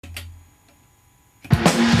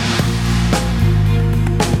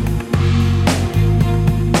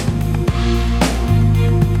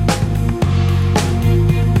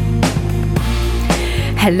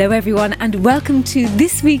Hello everyone and welcome to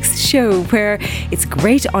this week's show where it's a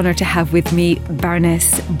great honour to have with me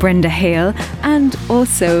Baroness Brenda Hale and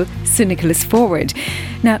also Sir Nicholas Forward.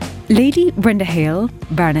 Now, Lady Brenda Hale,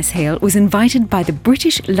 Baroness Hale, was invited by the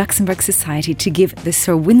British Luxembourg Society to give the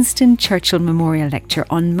Sir Winston Churchill Memorial Lecture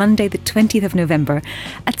on Monday the 20th of November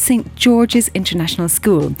at St George's International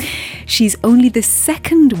School. She's only the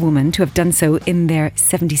second woman to have done so in their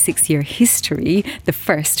 76-year history, the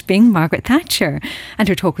first being Margaret Thatcher. And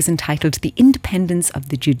her talk was entitled The Independence of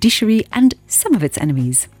the Judiciary and Some of Its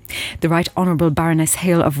Enemies. The Right Honourable Baroness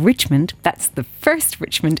Hale of Richmond, that's the first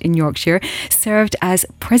Richmond in Yorkshire, served as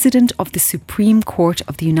President of the Supreme Court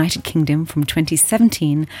of the United Kingdom from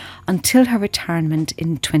 2017 until her retirement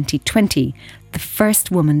in 2020, the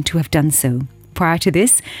first woman to have done so. Prior to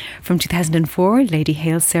this, from 2004, Lady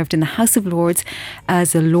Hale served in the House of Lords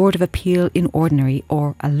as a Lord of Appeal in Ordinary,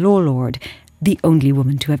 or a Law Lord, the only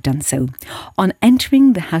woman to have done so. On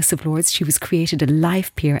entering the House of Lords, she was created a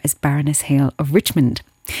life peer as Baroness Hale of Richmond.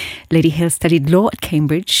 Lady Hale studied law at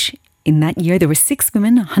Cambridge. In that year, there were 6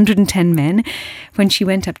 women, 110 men, when she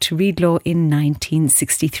went up to read law in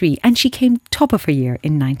 1963. And she came top of her year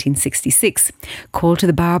in 1966. Called to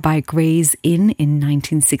the bar by Gray's Inn in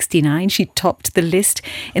 1969, she topped the list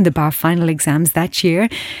in the bar final exams that year,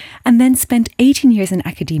 and then spent 18 years in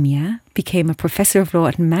academia, became a professor of law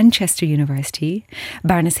at Manchester University.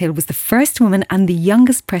 Baroness Hale was the first woman and the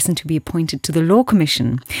youngest person to be appointed to the Law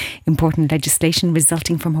Commission. Important legislation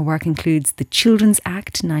resulting from her work includes the Children's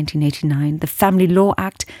Act 1989, the Family Law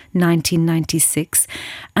Act 1996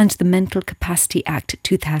 and the Mental Capacity Act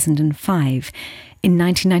 2005. In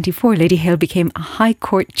 1994, Lady Hale became a High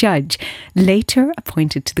Court judge, later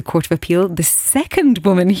appointed to the Court of Appeal, the second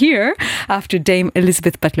woman here after Dame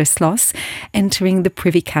Elizabeth Butler-Sloss, entering the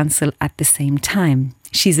Privy Council at the same time.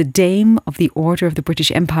 She's a Dame of the Order of the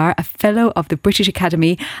British Empire, a Fellow of the British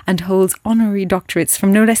Academy, and holds honorary doctorates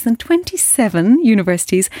from no less than 27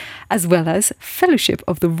 universities, as well as Fellowship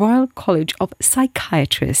of the Royal College of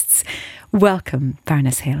Psychiatrists. Welcome,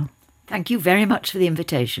 Baroness Hale. Thank you very much for the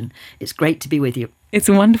invitation. It's great to be with you. It's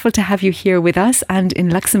wonderful to have you here with us and in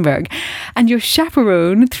Luxembourg. And your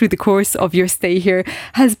chaperone through the course of your stay here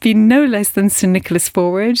has been no less than Sir Nicholas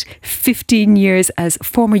Forward, 15 years as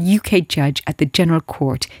former UK judge at the General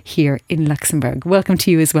Court here in Luxembourg. Welcome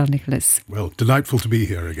to you as well, Nicholas. Well, delightful to be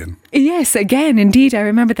here again. Yes, again, indeed. I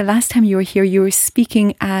remember the last time you were here, you were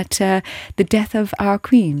speaking at the death of our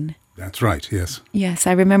Queen. That's right, yes. Yes,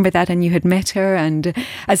 I remember that, and you had met her, and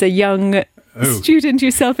as a young student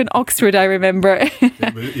yourself in Oxford, I remember.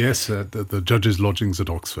 Yes, the judges' lodgings at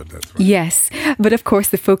Oxford, that's right. Yes, but of course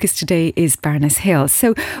the focus today is Baroness Hale.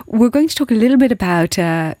 So we're going to talk a little bit about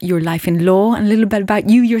your life in law and a little bit about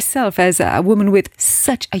you yourself as a woman with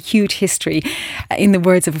such a huge history. In the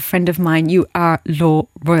words of a friend of mine, you are law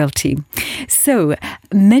royalty. So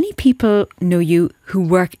many people know you who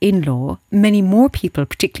work in law. Many more people,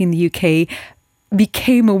 particularly in the UK,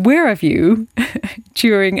 became aware of you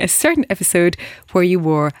during a certain episode where you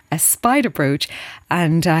wore a spider brooch.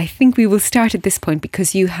 And I think we will start at this point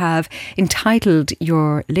because you have entitled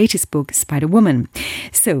your latest book, Spider Woman.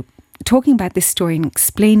 So, talking about this story and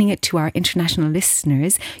explaining it to our international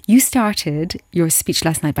listeners, you started your speech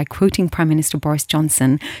last night by quoting Prime Minister Boris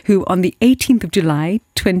Johnson, who on the 18th of July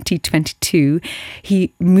 2022,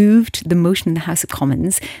 he moved the motion in the House of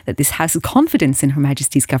Commons that this House of confidence in Her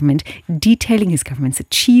Majesty's government, detailing his government's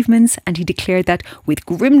achievements, and he declared that with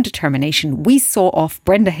grim determination we saw off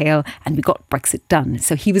Brenda Hale and we got Brexit done.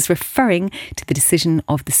 So he was referring to the decision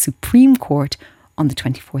of the Supreme Court on the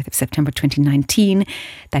 24th of September 2019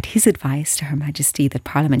 that his advice to Her Majesty that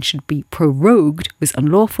Parliament should be prorogued was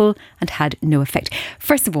unlawful and had no effect.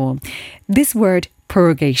 First of all, this word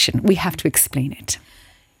prorogation, we have to explain it.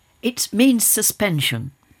 It means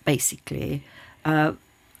suspension, basically,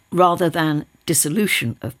 rather than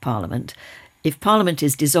dissolution of Parliament. If Parliament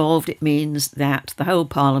is dissolved, it means that the whole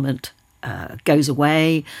Parliament goes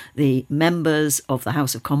away. The members of the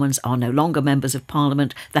House of Commons are no longer members of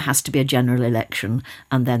Parliament. There has to be a general election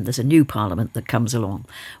and then there's a new Parliament that comes along.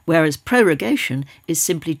 Whereas prorogation is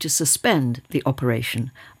simply to suspend the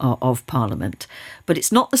operation of Parliament. But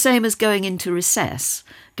it's not the same as going into recess.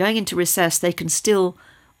 Going into recess, they can still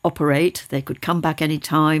operate. They could come back any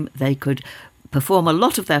time. They could perform a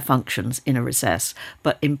lot of their functions in a recess,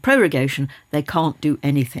 but in prorogation they can't do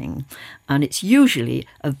anything. And it's usually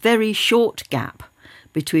a very short gap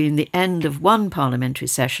between the end of one parliamentary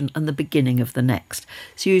session and the beginning of the next.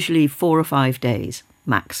 It's usually 4 or 5 days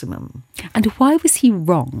maximum. And why was he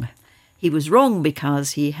wrong? He was wrong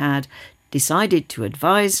because he had decided to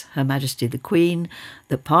advise Her Majesty the Queen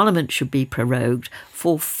that Parliament should be prorogued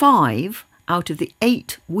for 5 out of the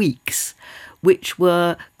 8 weeks which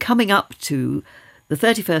were coming up to the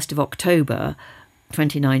 31st of October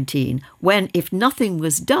 2019, when, if nothing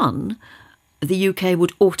was done, the UK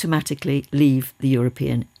would automatically leave the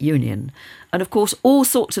European Union. And of course, all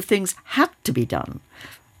sorts of things had to be done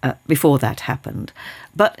before that happened.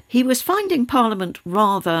 But he was finding Parliament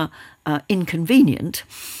rather inconvenient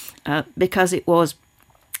because it was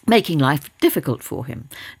making life difficult for him.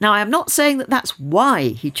 Now, I am not saying that that's why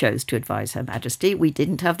he chose to advise Her Majesty. We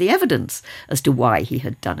didn't have the evidence as to why he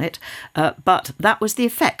had done it, but that was the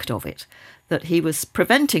effect of it, that he was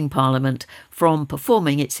preventing Parliament from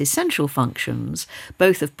performing its essential functions,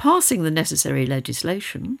 both of passing the necessary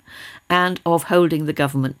legislation and of holding the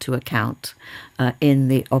government to account in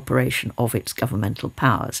the operation of its governmental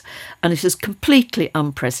powers. And it is completely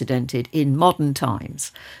unprecedented in modern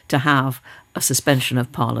times to have a suspension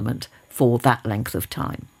of Parliament for that length of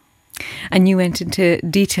time. And you went into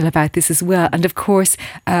detail about this as well. And of course,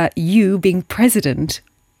 you being president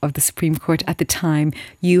of the Supreme Court at the time,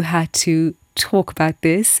 you had to talk about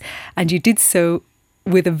this, and you did so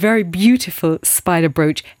with a very beautiful spider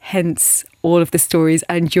brooch, hence all of the stories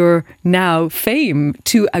and your now fame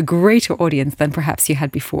to a greater audience than perhaps you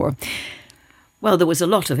had before. Well, there was a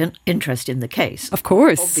lot of interest in the case. Of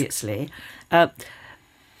course. Obviously.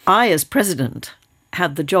 I, as president,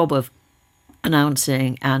 had the job of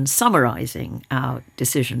announcing and summarising our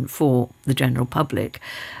decision for the general public.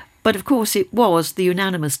 But of course, it was the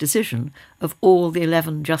unanimous decision of all the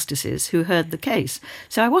 11 justices who heard the case.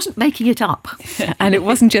 So I wasn't making it up. And it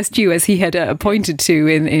wasn't just you, as he had appointed to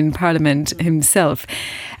in Parliament himself.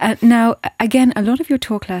 Now, again, a lot of your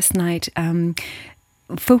talk last night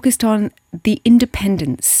focused on the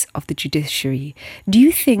independence of the judiciary. Do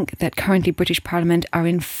you think that currently British Parliament are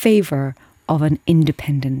in favour of an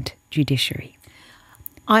independent judiciary?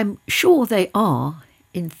 I'm sure they are,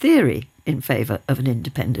 in theory, in favour of an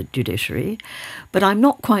independent judiciary, but I'm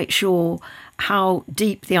not quite sure how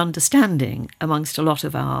deep the understanding amongst a lot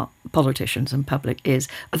of our politicians and public is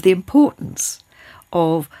of the importance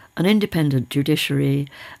of an independent judiciary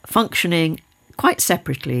functioning quite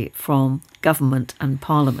separately from government and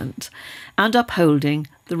Parliament and upholding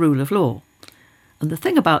the rule of law. And the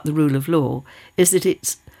thing about the rule of law is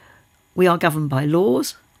that we are governed by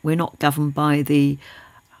laws. We're not governed by the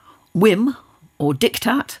whim or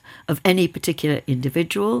diktat of any particular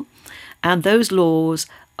individual, and those laws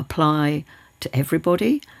apply to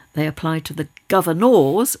everybody. They apply to the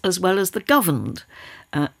governors as well as the governed,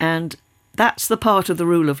 and that's the part of the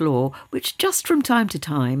rule of law which just from time to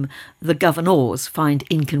time the governors find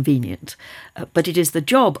inconvenient. But it is the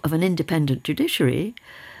job of an independent judiciary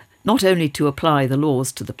not only to apply the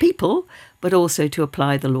laws to the people, but also to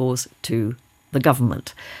apply the laws to the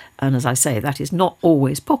government. And as I say, that is not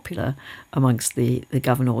always popular amongst the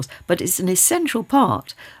governors, but it's an essential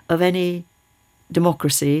part of any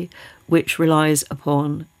democracy which relies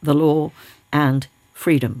upon the law and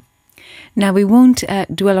freedom. Now, we won't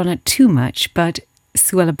dwell on it too much, but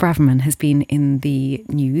Suella Braverman has been in the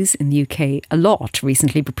news in the UK a lot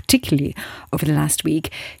recently, but particularly over the last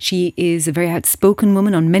week. She is a very outspoken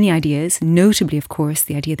woman on many ideas, notably, of course,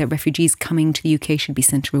 the idea that refugees coming to the UK should be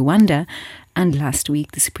sent to Rwanda. And last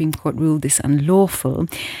week, the Supreme Court ruled this unlawful.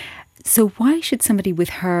 So why should somebody with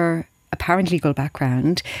her apparent legal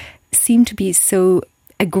background seem to be so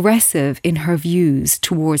aggressive in her views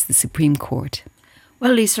towards the Supreme Court?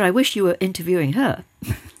 Well, Lisa, I wish you were interviewing her.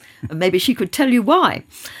 And maybe she could tell you why.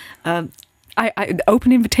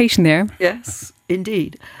 Open invitation there. Yes,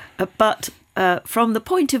 indeed. But from the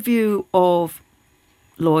point of view of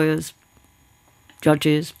lawyers,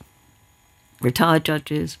 judges, retired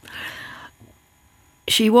judges,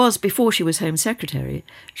 she was, before she was Home Secretary,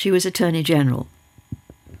 she was Attorney General.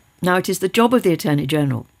 Now, it is the job of the Attorney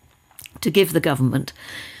General to give the government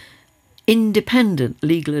independent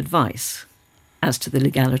legal advice as to the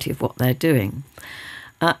legality of what they're doing.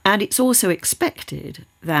 And it's also expected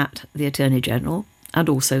that the Attorney General and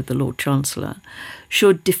also the Lord Chancellor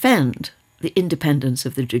should defend the independence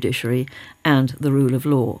of the judiciary and the rule of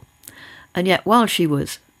law. And yet, while she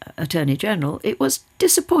was Attorney General, it was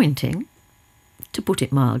disappointing, to put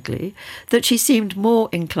it mildly, that she seemed more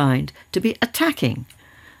inclined to be attacking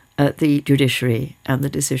the judiciary and the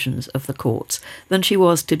decisions of the courts than she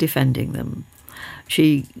was to defending them.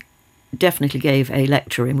 She definitely gave a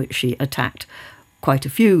lecture in which she attacked quite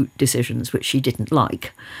a few decisions which she didn't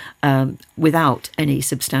like, without any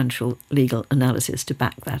substantial legal analysis to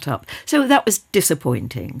back that up. So that was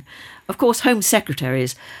disappointing. Of course, Home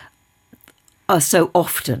Secretaries are so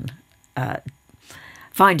often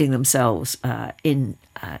finding themselves in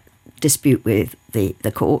dispute with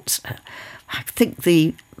the courts. I think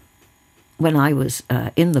the when I was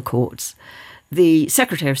in the courts, the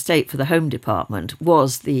Secretary of State for the Home Department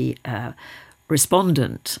was the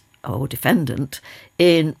respondent or defendant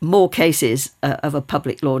in more cases of a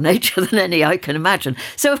public law nature than any I can imagine.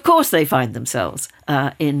 So, of course, they find themselves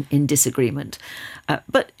in disagreement.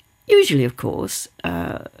 But usually, of course,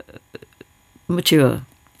 mature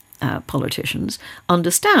politicians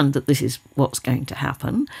understand that this is what's going to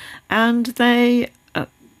happen, and they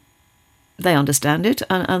understand it,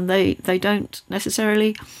 and they don't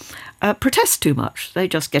necessarily protest too much. They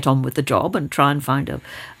just get on with the job and try and find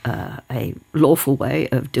a lawful way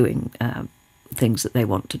of doing things that they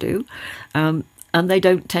want to do, and they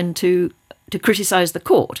don't tend to criticise the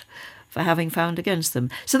court for having found against them.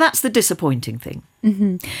 So that's the disappointing thing.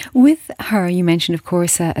 Mm-hmm. With her, you mentioned, of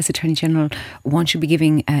course, as Attorney General, one should be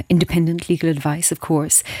giving independent legal advice, of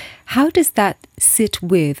course. How does that sit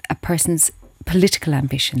with a person's political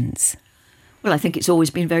ambitions? Well, I think it's always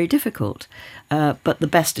been very difficult, but the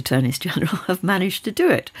best Attorneys General have managed to do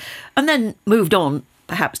it. And then moved on,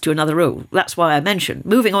 perhaps, to another role. That's why I mentioned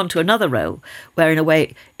moving on to another role, where in a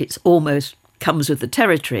way it's almost comes with the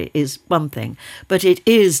territory is one thing, but it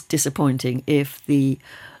is disappointing if the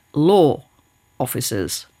law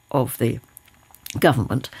officers of the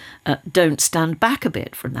government don't stand back a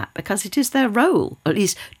bit from that, because it is their role, at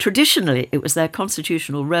least traditionally it was their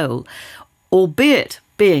constitutional role, albeit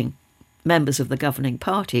being members of the governing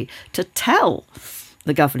party, to tell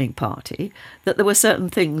the governing party that there were certain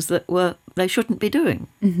things that they shouldn't be doing.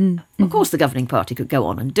 Mm-hmm. Of course, the governing party could go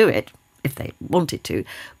on and do it if they wanted to,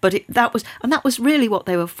 but that was really what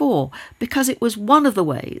they were for, because it was one of the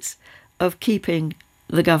ways of keeping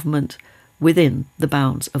the government within the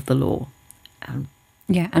bounds of the law.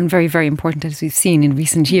 Yeah, and very, very important, as we've seen in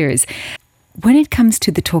recent years. When it comes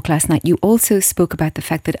to the talk last night, you also spoke about the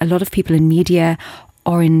fact that a lot of people in media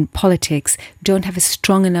or in politics don't have a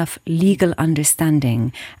strong enough legal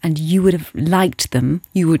understanding, and you would have liked them,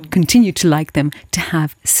 you would continue to like them, to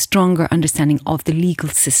have stronger understanding of the legal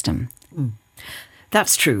system.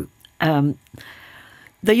 That's true.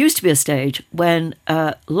 There used to be a stage when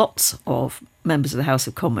lots of members of the House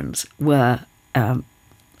of Commons were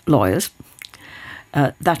lawyers.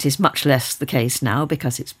 That is much less the case now,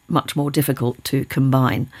 because it's much more difficult to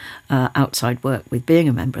combine outside work with being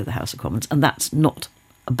a member of the House of Commons, and that's not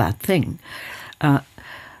a bad thing.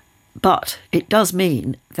 But it does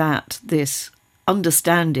mean that this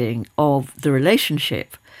understanding of the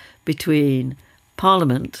relationship between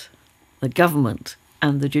Parliament, the government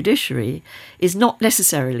and the judiciary is not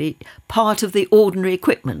necessarily part of the ordinary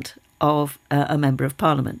equipment of a member of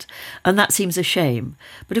Parliament. And that seems a shame.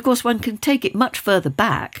 But of course one can take it much further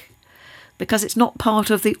back, because it's not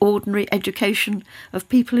part of the ordinary education of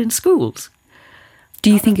people in schools.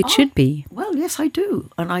 Do you think it should be? Well, yes, I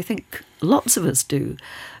do. And I think lots of us do.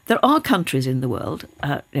 There are countries in the world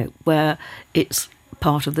where it's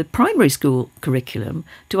part of the primary school curriculum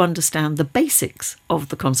to understand the basics of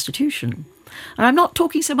the Constitution. And I'm not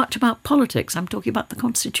talking so much about politics, I'm talking about the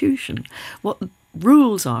Constitution, what the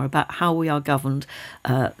rules are about how we are governed,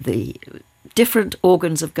 the different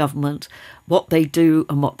organs of government, what they do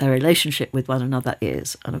and what their relationship with one another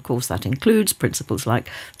is. And of course that includes principles like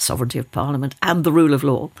sovereignty of Parliament and the rule of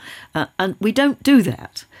law. And we don't do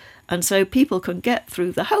that. And so people can get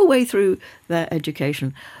through the whole way through their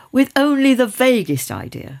education with only the vaguest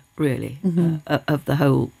idea, really, of the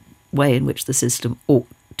whole way in which the system ought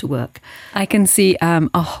to work. I can see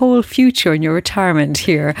a whole future in your retirement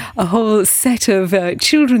here, a whole set of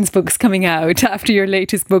children's books coming out after your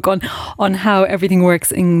latest book on how everything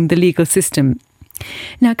works in the legal system.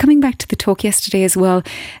 Now, coming back to the talk yesterday as well,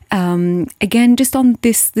 again, just on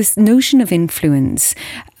this notion of influence,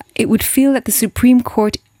 it would feel that the Supreme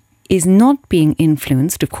Court is not being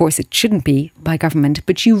influenced, of course it shouldn't be, by government,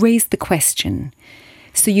 but you raised the question.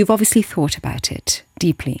 So you've obviously thought about it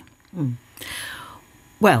deeply.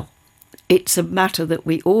 Well, it's a matter that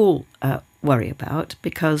we all worry about,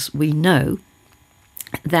 because we know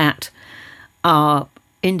that our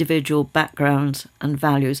individual backgrounds and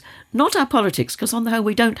values, not our politics, because on the whole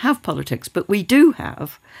we don't have politics, but we do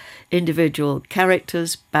have individual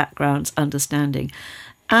characters, backgrounds, understanding.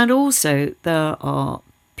 And also there are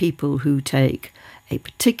people who take a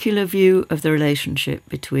particular view of the relationship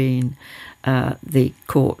between the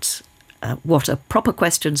courts, what are proper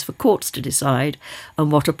questions for courts to decide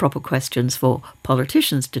and what are proper questions for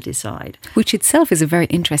politicians to decide. Which itself is a very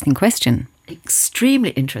interesting question. Extremely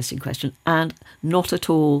interesting question, and not at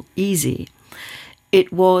all easy.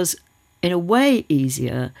 It was, in a way,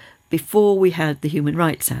 easier before we had the Human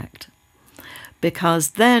Rights Act,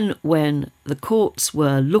 because then when the courts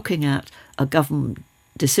were looking at a government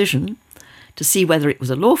decision to see whether it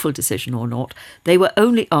was a lawful decision or not. They were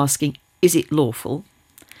only asking, is it lawful?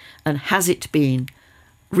 And has it been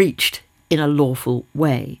reached in a lawful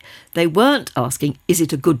way? They weren't asking, is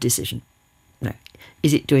it a good decision? No.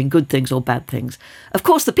 Is it doing good things or bad things? Of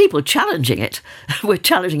course, the people challenging it were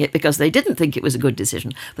challenging it because they didn't think it was a good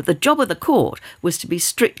decision. But the job of the court was to be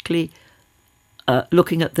strictly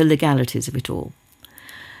looking at the legalities of it all.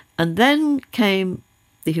 And then came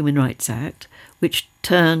the Human Rights Act, which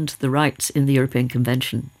turned the rights in the European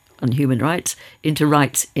Convention on Human Rights into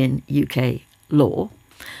rights in UK law.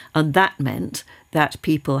 And that meant that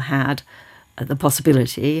people had the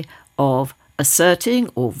possibility of asserting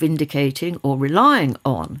or vindicating or relying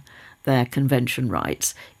on their convention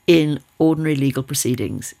rights in ordinary legal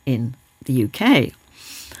proceedings in the UK.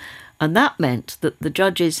 And that meant that the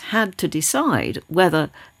judges had to decide whether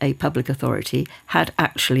a public authority had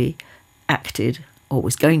actually acted or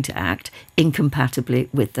was going to act incompatibly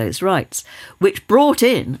with those rights, which brought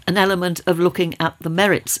in an element of looking at the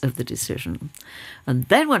merits of the decision. And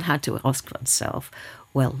then one had to ask oneself,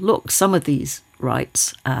 well, look, some of these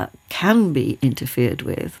rights can be interfered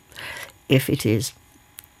with if it is,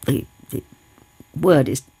 the word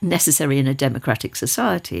is necessary in a democratic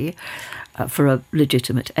society for a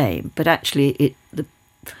legitimate aim. But actually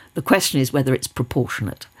the question is whether it's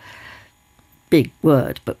proportionate. Big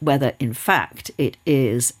word, but whether in fact it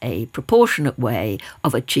is a proportionate way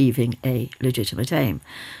of achieving a legitimate aim.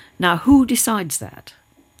 Now, who decides that?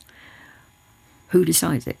 Who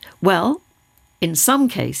decides it? Well, in some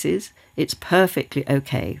cases, it's perfectly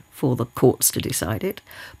okay for the courts to decide it,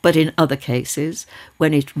 but in other cases,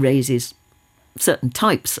 when it raises certain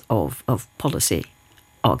types of policy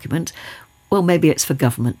argument, well, maybe it's for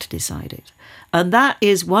government to decide it. And that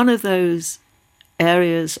is one of those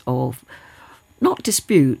areas of not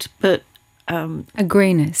dispute, but a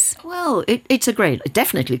greyness. Well, it's a grey,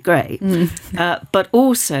 definitely grey, but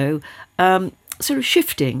also sort of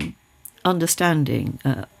shifting understanding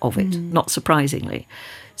of it, not surprisingly.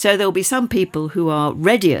 So there'll be some people who are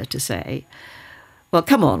readier to say, well,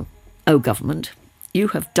 come on, oh government, you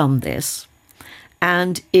have done this,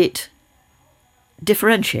 and it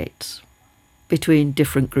differentiates between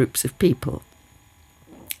different groups of people.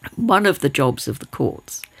 One of the jobs of the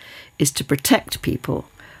courts is to protect people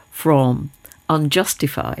from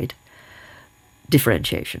unjustified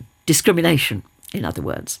differentiation, discrimination, in other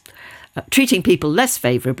words, treating people less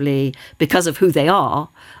favourably because of who they are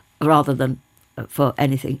rather than for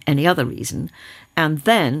any other reason. And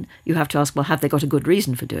then you have to ask, well, have they got a good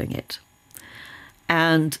reason for doing it?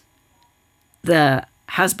 And there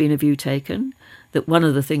has been a view taken that one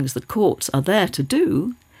of the things that courts are there to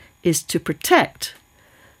do is to protect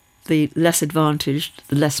the less advantaged,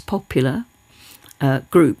 the less popular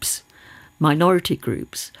groups, minority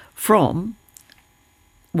groups, from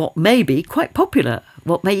what may be quite popular,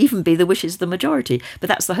 what may even be the wishes of the majority. But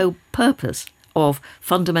that's the whole purpose of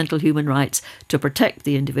fundamental human rights, to protect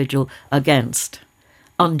the individual against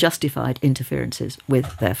unjustified interferences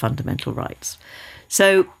with their fundamental rights.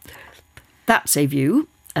 So that's a view,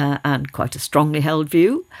 and quite a strongly held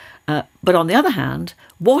view. But on the other hand,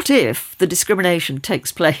 what if the discrimination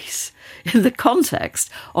takes place in the context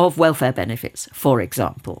of welfare benefits, for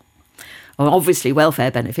example? Well, obviously,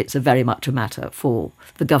 welfare benefits are very much a matter for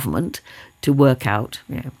the government to work out,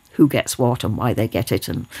 who gets what and why they get it,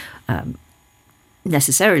 and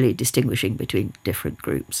necessarily distinguishing between different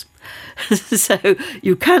groups. So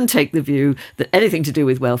you can take the view that anything to do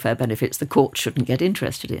with welfare benefits the court shouldn't get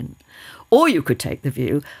interested in. Or you could take the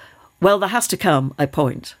view, well, there has to come a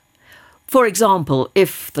point. For example,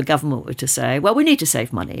 if the government were to say, well, we need to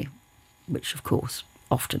save money, which of course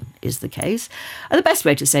often is the case, and the best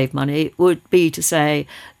way to save money would be to say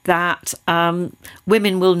that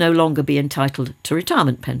women will no longer be entitled to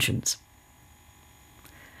retirement pensions.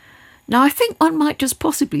 Now, I think one might just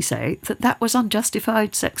possibly say that that was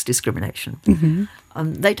unjustified sex discrimination.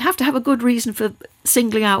 Mm-hmm. They'd have to have a good reason for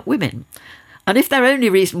singling out women. And if their only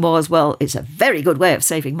reason was, well, it's a very good way of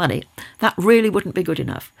saving money, that really wouldn't be good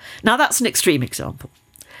enough. Now, that's an extreme example.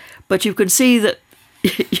 But you can see that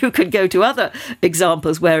you can go to other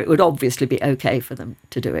examples where it would obviously be okay for them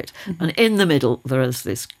to do it. Mm-hmm. And in the middle, there is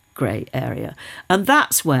this grey area. And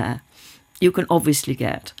that's where you can obviously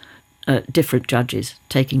get different judges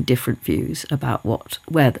taking different views about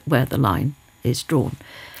where the line is drawn.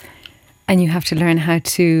 And you have to learn how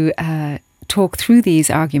to talk through these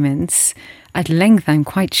arguments at length, I'm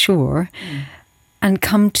quite sure, and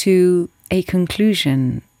come to a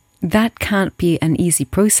conclusion. That can't be an easy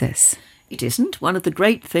process. It isn't. One of the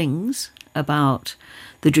great things about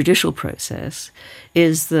the judicial process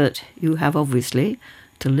is that you have obviously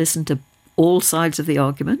to listen to all sides of the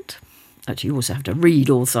argument Actually, you also have to read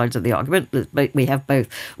all sides of the argument. We have both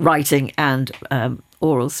writing and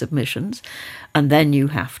oral submissions. And then you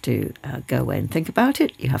have to go away and think about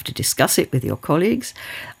it. You have to discuss it with your colleagues.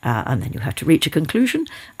 And then you have to reach a conclusion.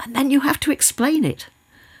 And then you have to explain it.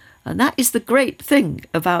 And that is the great thing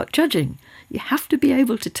about judging. You have to be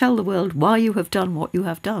able to tell the world why you have done what you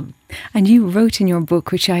have done. And you wrote in your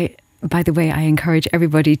book, which by the way, I encourage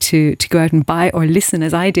everybody to go out and buy or listen,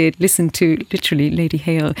 as I did, listen to literally Lady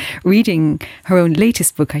Hale reading her own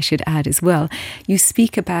latest book, I should add as well. You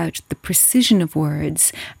speak about the precision of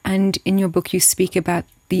words, and in your book you speak about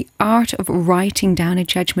the art of writing down a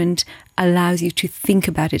judgment allows you to think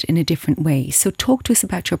about it in a different way. So talk to us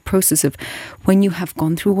about your process of when you have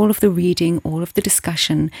gone through all of the reading, all of the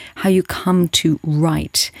discussion, how you come to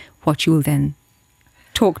write what you will then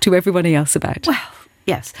talk to everybody else about. Well,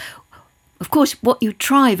 yes. Of course, what you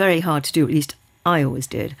try very hard to do, at least I always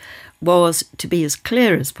did, was to be as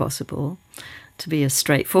clear as possible, to be as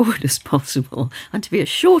straightforward as possible, and to be as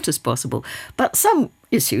short as possible. But some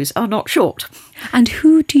issues are not short. And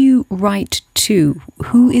who do you write to?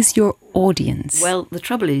 Who is your audience? Well, the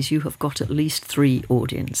trouble is you have got at least 3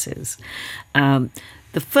 audiences. The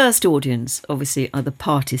first audience, obviously, are the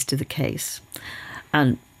parties to the case.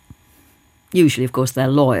 And usually, of course, they're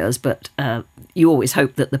lawyers, but you always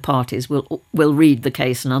hope that the parties will read the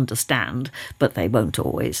case and understand, but they won't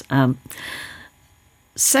always.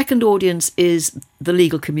 Second audience is the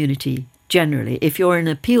legal community generally. If you're in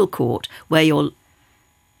an appeal court where your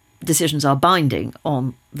decisions are binding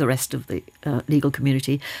on the rest of the legal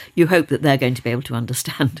community, you hope that they're going to be able to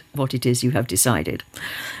understand what it is you have decided.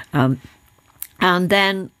 And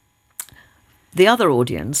then the other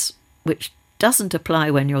audience, which doesn't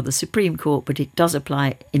apply when you're the Supreme Court, but it does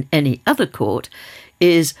apply in any other court,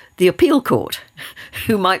 is the appeal court,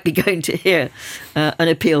 who might be going to hear an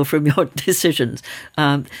appeal from your decisions.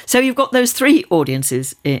 So you've got those 3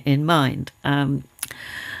 audiences in mind.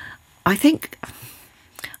 I think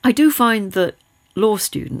I do find that law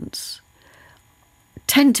students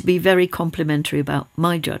tend to be very complimentary about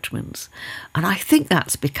my judgments. And I think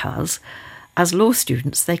that's because, as law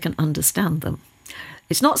students, they can understand them.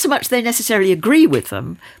 It's not so much they necessarily agree with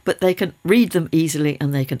them, but they can read them easily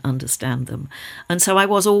and they can understand them. And so I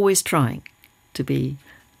was always trying to be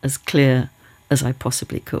as clear as I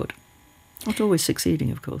possibly could. Not always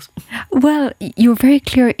succeeding, of course. Well, you're very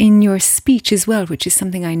clear in your speech as well, which is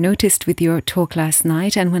something I noticed with your talk last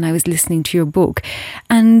night and when I was listening to your book.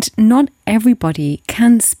 And not everybody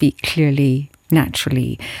can speak clearly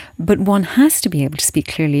naturally, but one has to be able to speak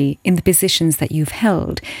clearly in the positions that you've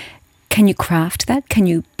held. Can you craft that? Can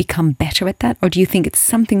you become better at that? Or do you think it's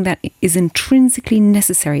something that is intrinsically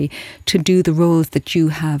necessary to do the roles that you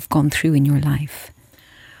have gone through in your life?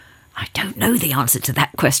 I don't know the answer to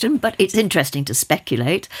that question, but it's interesting to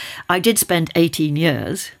speculate. I did spend 18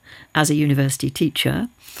 years as a university teacher.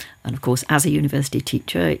 And of course, as a university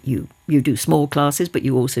teacher, you do small classes, but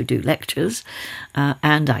you also do lectures.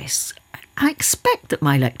 And I expect that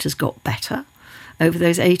my lectures got better over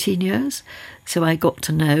those 18 years. So I got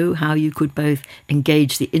to know how you could both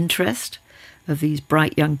engage the interest of these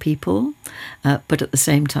bright young people, but at the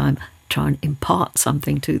same time try and impart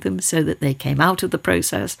something to them so that they came out of the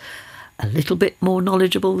process a little bit more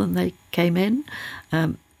knowledgeable than they came in.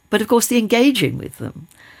 But of course, the engaging with them.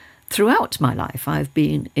 Throughout my life, I've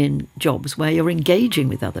been in jobs where you're engaging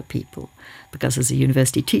with other people, because as a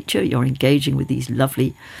university teacher, you're engaging with these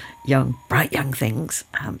lovely, bright young things,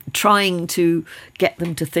 trying to get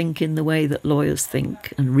them to think in the way that lawyers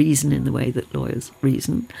think and reason in the way that lawyers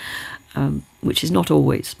reason, which is not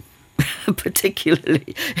always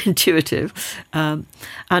particularly intuitive.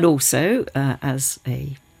 And also, as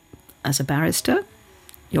a barrister,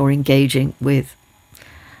 you're engaging with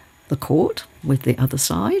the court, with the other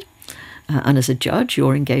side. And as a judge,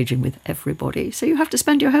 you're engaging with everybody. So you have to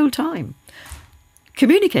spend your whole time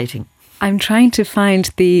communicating. I'm trying to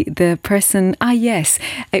find the person. Yes,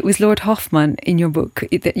 it was Lord Hoffman in your book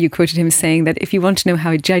that you quoted him saying that if you want to know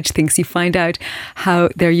how a judge thinks, you find out how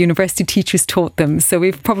their university teachers taught them. So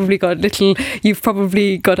you've probably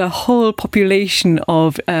got a whole population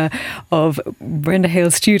of Brenda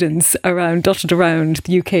Hale students dotted around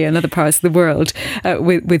the UK and other parts of the world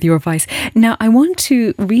with your advice. Now, I want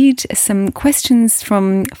to read some questions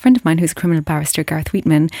from a friend of mine who's a criminal barrister, Gareth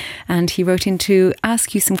Wheatman, and he wrote in to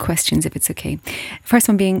ask you some questions, if it's okay. First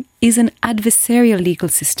one being, is an adversarial legal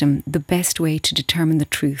system the best way to determine the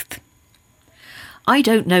truth? I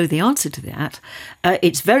don't know the answer to that.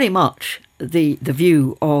 It's very much the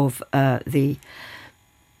view of the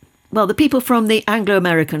well, the people from the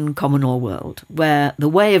Anglo-American common law world, where the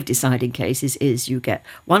way of deciding cases is you get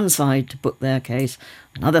one side to put their case,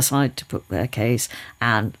 another side to put their case,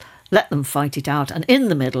 and let them fight it out. And in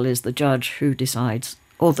the middle is the judge who decides,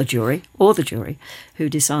 or the jury, who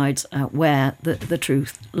decides where the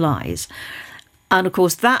truth lies. And of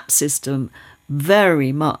course, that system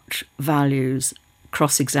very much values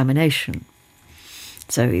cross-examination.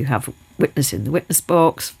 So you have a witness in the witness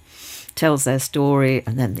box, tells their story,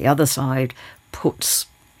 and then the other side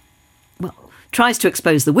tries to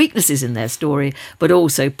expose the weaknesses in their story, but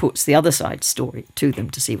also puts the other side's story to them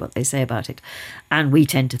to see what they say about it. And we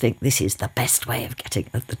tend to think this is the best way of getting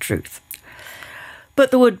at the truth.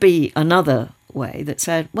 But there would be another way that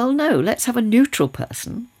said, well, no, let's have a neutral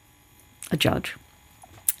person, a judge,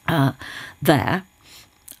 there,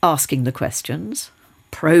 asking the questions,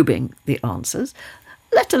 probing the answers,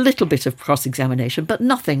 let a little bit of cross-examination, but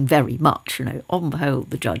nothing very much, on the whole,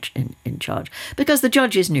 the judge in charge. Because the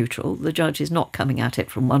judge is neutral, the judge is not coming at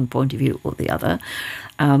it from one point of view or the other,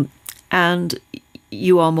 and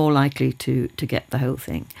you are more likely to get the whole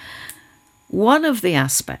thing. One of the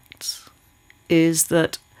aspects is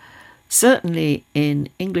that certainly in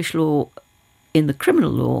English law, in the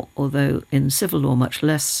criminal law, although in civil law much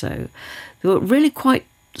less so, there were really quite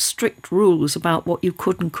strict rules about what you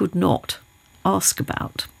could and could not ask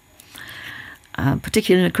about,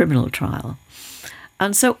 particularly in a criminal trial.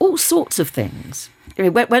 And so all sorts of things.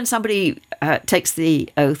 When somebody takes the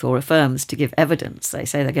oath or affirms to give evidence, they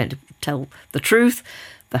say they're going to tell the truth,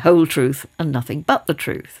 the whole truth, and nothing but the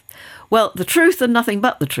truth. Well, the truth and nothing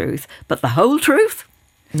but the truth, but the whole truth?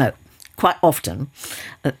 No. Quite often,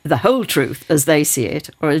 the whole truth as they see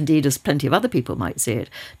it, or indeed as plenty of other people might see it,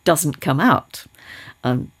 doesn't come out.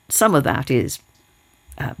 And some of that is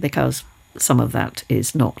because some of that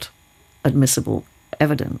is not admissible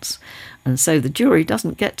evidence. And so the jury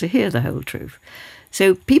doesn't get to hear the whole truth.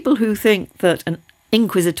 So people who think that an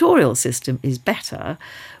inquisitorial system is better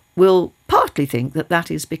will partly think that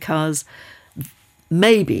that is because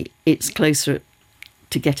maybe it's closer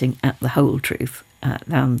to getting at the whole truth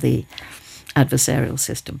than the adversarial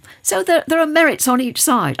system. So there are merits on each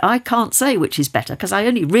side. I can't say which is better because I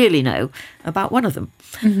only really know about one of them.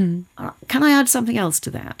 Mm-hmm. Can I add something else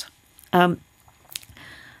to that?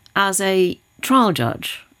 As a trial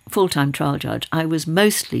judge, full-time trial judge, I was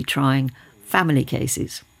mostly trying family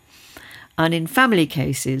cases. And in family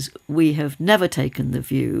cases, we have never taken the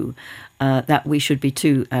view that we should be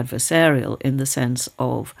too adversarial in the sense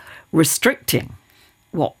of restricting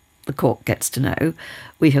what the court gets to know.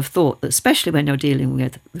 We have thought that, especially when you're dealing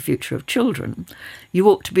with the future of children, you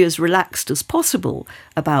ought to be as relaxed as possible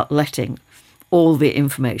about letting all the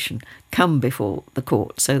information come before the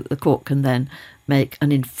court so that the court can then make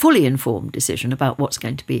an fully informed decision about what's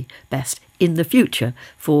going to be best in the future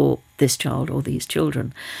for this child or these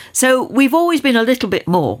children. So we've always been a little bit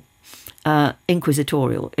more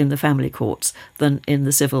inquisitorial in the family courts than in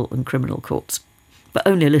the civil and criminal courts, but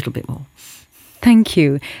only a little bit more. Thank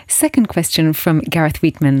you. Second question from Gareth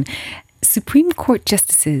Wheatman. Supreme Court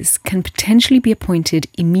justices can potentially be appointed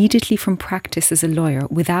immediately from practice as a lawyer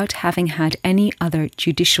without having had any other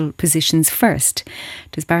judicial positions first.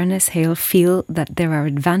 Does Baroness Hale feel that there are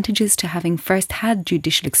advantages to having first had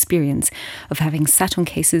judicial experience of having sat on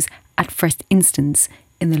cases at first instance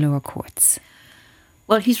in the lower courts?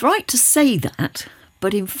 Well, he's right to say that,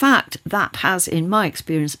 but in fact, that has, in my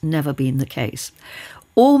experience, never been the case.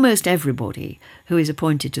 Almost everybody who is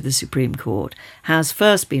appointed to the Supreme Court has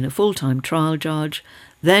first been a full-time trial judge,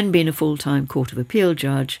 then been a full-time Court of Appeal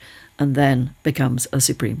judge, and then becomes a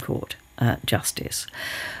Supreme Court justice.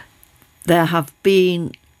 There have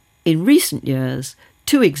been, in recent years,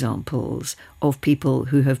 2 examples of people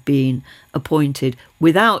who have been appointed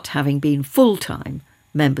without having been full-time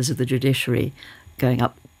members of the judiciary going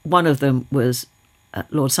up. One of them was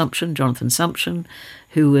Lord Sumption, Jonathan Sumption,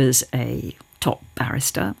 who was a top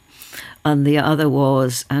barrister, and the other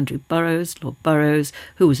was Andrew Burrows, Lord Burrows,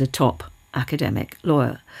 who was a top academic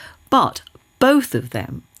lawyer. But both of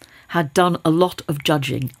them had done a lot of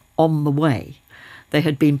judging on the way. They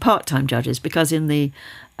had been part-time judges because in the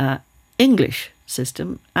English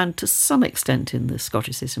system, and to some extent in the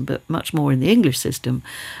Scottish system, but much more in the English system,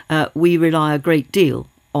 we rely a great deal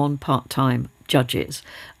on part-time judges.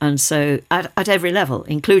 And so at every level,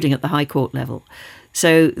 including at the High Court level.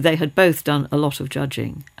 So they had both done a lot of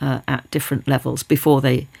judging at different levels before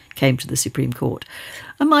they came to the Supreme Court.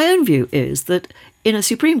 And my own view is that in a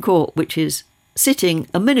Supreme Court which is sitting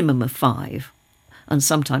a minimum of 5, and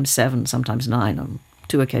sometimes 7, sometimes 9, on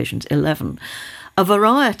 2 occasions 11, a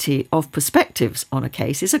variety of perspectives on a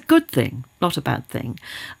case is a good thing, not a bad thing.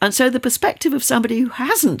 And so the perspective of somebody who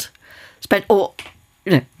hasn't spent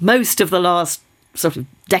most of the last sort of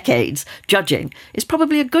decades judging is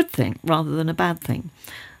probably a good thing rather than a bad thing.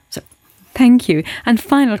 So, thank you. And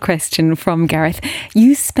final question from Gareth.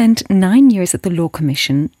 You spent 9 years at the Law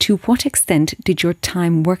Commission. To what extent did your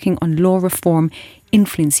time working on law reform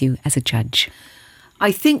influence you as a judge?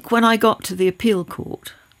 I think when I got to the appeal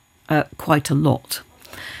court, quite a lot,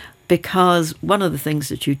 because one of the things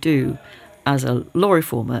that you do as a law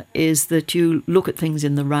reformer is that you look at things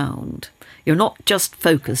in the round. You're not just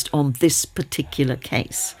focused on this particular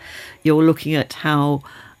case. You're looking at how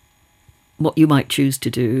what you might choose to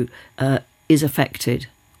do is affected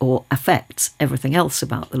or affects everything else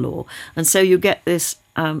about the law. And so you get this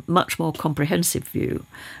much more comprehensive view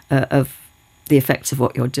of the effects of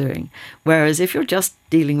what you're doing. Whereas if you're just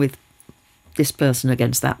dealing with this person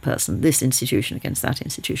against that person, this institution against that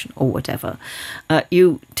institution, or whatever,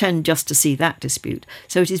 you tend just to see that dispute.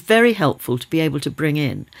 So it is very helpful to be able to bring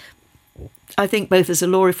in, I think, both as a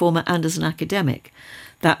law reformer and as an academic,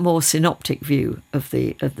 that more synoptic view of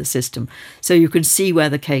the system, so you can see where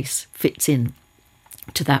the case fits in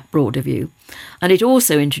to that broader view. And it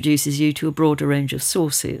also introduces you to a broader range of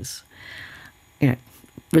sources,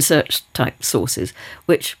 research type sources,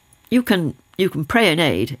 which you can pray and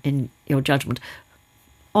aid in your judgment.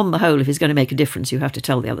 On the whole, if it's going to make a difference, you have to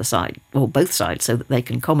tell the other side, or both sides, so that they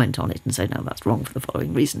can comment on it and say, no, that's wrong for the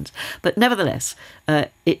following reasons. But nevertheless,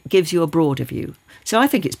 it gives you a broader view. So I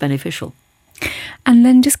think it's beneficial. And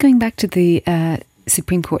then just going back to the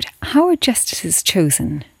Supreme Court, how are justices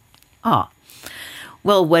chosen?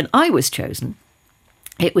 Well, when I was chosen,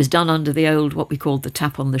 it was done under the old, what we called the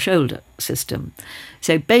tap on the shoulder system.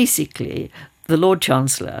 So basically, the Lord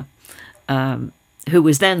Chancellor, who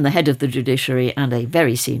was then the head of the judiciary and a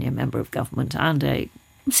very senior member of government and a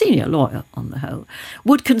senior lawyer on the whole,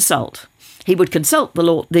 would consult. He would consult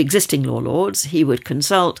the existing law lords. He would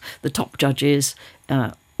consult the top judges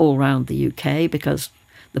all around the UK, because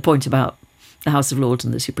the point about the House of Lords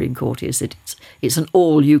and the Supreme Court is that it's an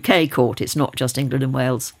all UK court. It's not just England and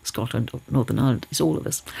Wales, Scotland or Northern Ireland. It's all of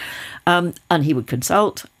us. And he would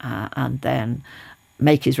consult and then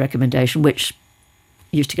make his recommendation, which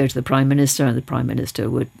used to go to the Prime Minister, and the Prime Minister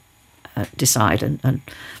would decide and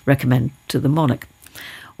recommend to the monarch.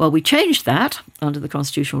 Well, we changed that under the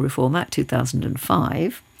Constitutional Reform Act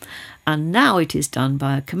 2005, and now it is done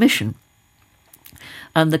by a commission.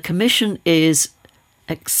 And the commission is,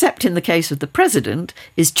 except in the case of the President,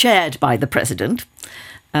 is chaired by the President,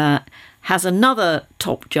 has another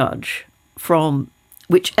top judge from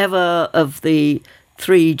whichever of the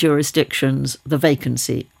three jurisdictions the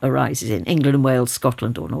vacancy arises in, England and Wales,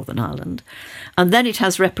 Scotland or Northern Ireland. And then it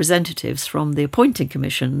has representatives from the appointing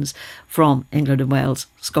commissions from England and Wales,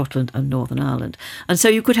 Scotland and Northern Ireland. And so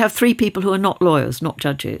you could have three people who are not lawyers, not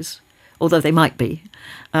judges, although they might be,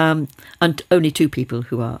 and only two people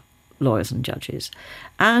who are lawyers and judges.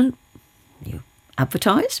 And you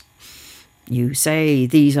advertise. You say,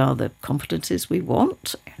 these are the competencies we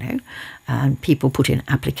want, and people put in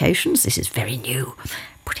applications. This is very new.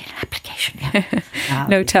 Put in an application, yeah.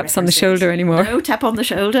 No taps on the shoulder anymore. No tap on the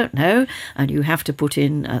shoulder, no. And you have to put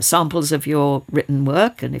in samples of your written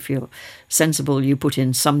work. And if you're sensible, you put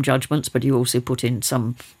in some judgments, but you also put in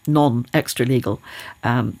some non-extra legal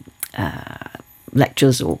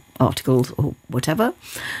lectures or articles or whatever.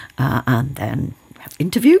 And then you have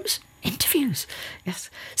interviews, yes.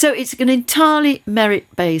 So it's an entirely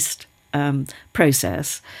merit-based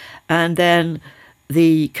process. And then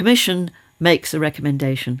the Commission makes a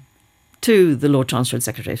recommendation to the Lord Chancellor and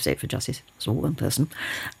Secretary of State for Justice. It's all one person.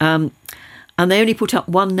 And they only put up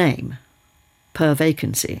one name per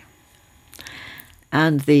vacancy.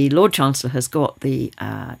 And the Lord Chancellor has got the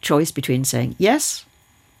choice between saying yes,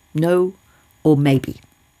 no, or maybe.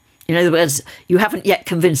 In other words, you haven't yet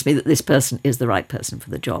convinced me that this person is the right person for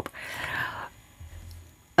the job.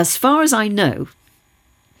 As far as I know,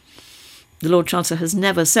 the Lord Chancellor has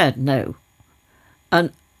never said no,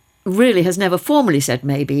 and really has never formally said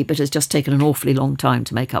maybe, but has just taken an awfully long time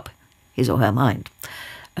to make up his or her mind.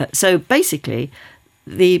 So basically,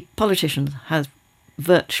 the politicians have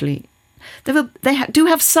virtually... They do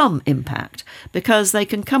have some impact, because they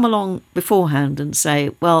can come along beforehand and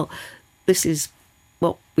say, well, this is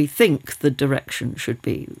what we think the direction should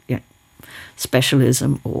be,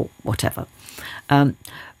 specialism or whatever.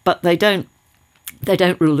 But they don't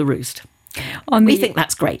rule the roost. We think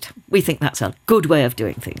that's great. We think that's a good way of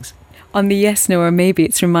doing things. on the yes, no, or maybe,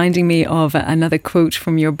 it's reminding me of another quote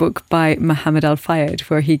from your book by Muhammad al-Fayed,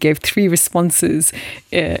 where he gave 3 responses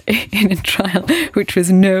in a trial, which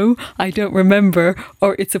was no, I don't remember,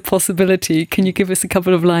 or it's a possibility. Can you give us a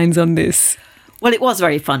couple of lines on this? Well, it was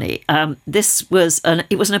very funny. It was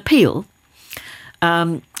an appeal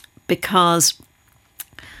because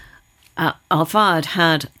al-Fayed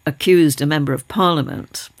had accused a member of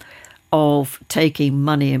Parliament of taking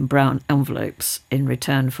money in brown envelopes in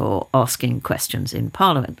return for asking questions in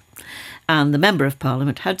Parliament. And the Member of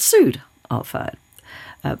Parliament had sued al-Fayed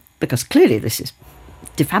because clearly this is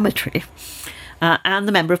defamatory. And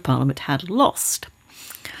the Member of Parliament had lost.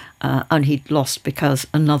 And he'd lost because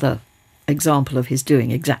another example of his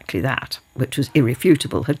doing exactly that, which was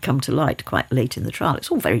irrefutable, had come to light quite late in the trial.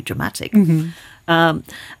 It's all very dramatic. But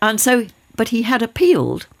he had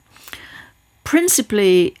appealed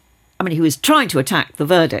principally. I mean, he was trying to attack the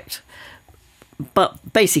verdict,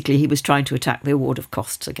 but basically he was trying to attack the award of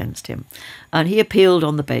costs against him. And he appealed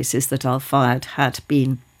on the basis that al-Fayed had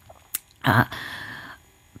been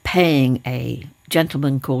paying a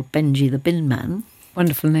gentleman called Benji the bin man.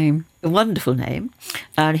 Wonderful name. A wonderful name.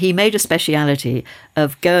 And he made a speciality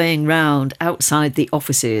of going round outside the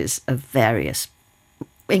offices of various,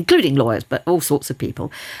 including lawyers, but all sorts of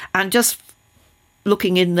people, and just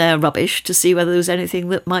looking in their rubbish to see whether there was anything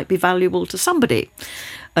that might be valuable to somebody.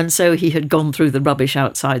 And so he had gone through the rubbish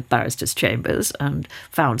outside barristers' chambers and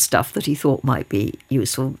found stuff that he thought might be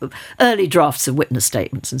useful, early drafts of witness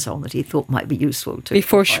statements and so on that he thought might be useful to.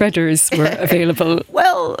 Before shredders were available.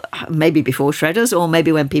 Well, maybe before shredders, or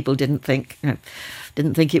maybe when people didn't think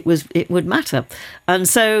it would matter. And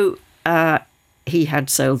so he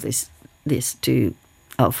had sold this to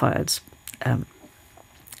al-Fayed's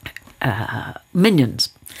minions.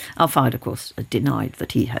 Al-Fayed, of course, denied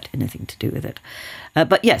that he had anything to do with it.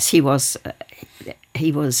 But yes, he was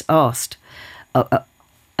asked,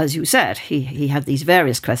 as you said, he had these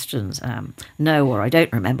various questions, no, or I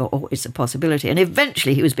don't remember, or it's a possibility. And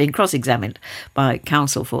eventually he was being cross-examined by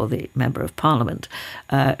counsel for the Member of Parliament,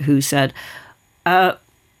 who said, Mr.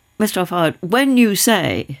 Al-Fayed, when you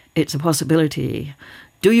say it's a possibility,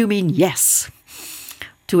 do you mean yes?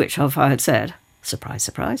 To which Al-Fayed said, surprise,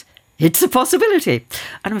 surprise, it's a possibility.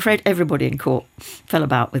 And I'm afraid everybody in court fell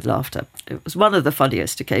about with laughter. It was one of the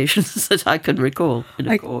funniest occasions that I can recall in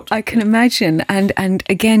a court. I can imagine. And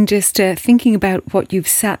again, just thinking about what you've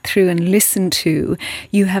sat through and listened to,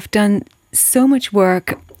 you have done so much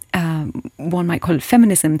work, one might call it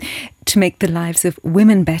feminism, to make the lives of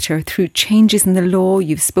women better through changes in the law.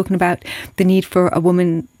 You've spoken about the need for a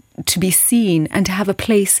woman to be seen and to have a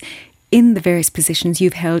place in the various positions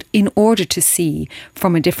you've held in order to see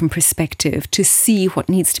from a different perspective, to see what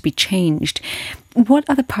needs to be changed. What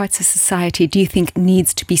other parts of society do you think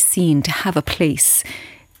needs to be seen to have a place?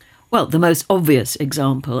 Well, the most obvious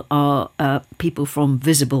example are people from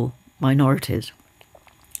visible minorities,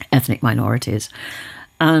 ethnic minorities.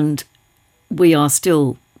 And we are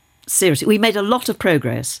still seriously, we made a lot of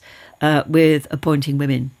progress with appointing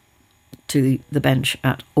women to the bench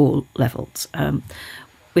at all levels.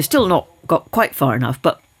 We've still not got quite far enough,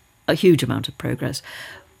 but a huge amount of progress.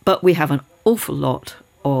 But we have an awful lot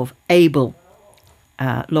of able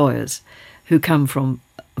lawyers who come from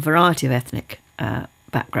a variety of ethnic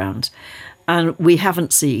backgrounds. And we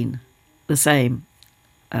haven't seen the same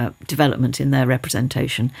development in their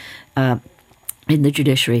representation in the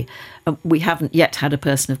judiciary. We haven't yet had a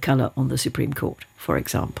person of colour on the Supreme Court, for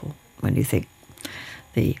example, when you think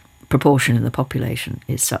the proportion in the population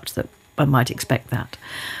is such that one might expect that.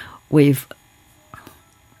 We've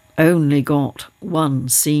only got one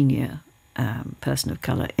senior person of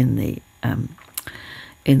colour in the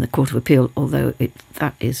Court of Appeal, although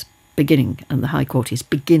that is beginning, and the High Court is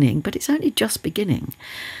beginning, but it's only just beginning.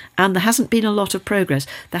 And there hasn't been a lot of progress.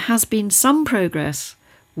 There has been some progress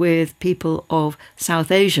with people of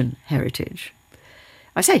South Asian heritage.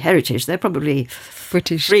 I say heritage, they're probably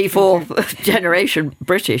British, 3-4 generation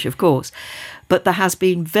British, of course. But there has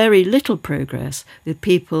been very little progress with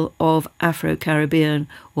people of Afro-Caribbean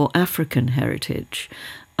or African heritage.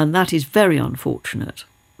 And that is very unfortunate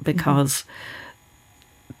because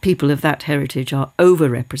people of that heritage are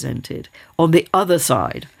overrepresented on the other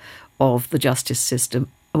side of the justice system,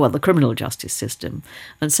 well, the criminal justice system.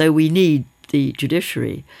 And so we need the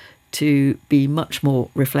judiciary to be much more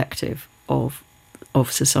reflective of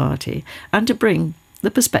society and to bring the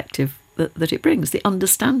perspective that it brings, the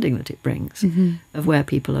understanding that it brings of where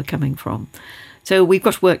people are coming from. So we've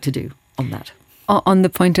got work to do on that. On the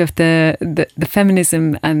point of the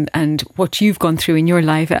feminism and what you've gone through in your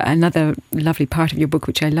life, another lovely part of your book,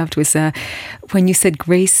 which I loved, was when you said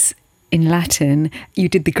grace in Latin, you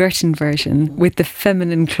did the Girton version with the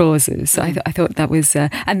feminine clauses. So I thought that was...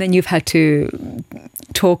 and then you've had to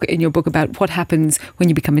talk in your book about what happens when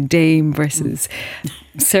you become a dame versus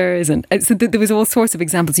sirs. And so there was all sorts of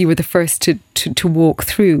examples you were the first to walk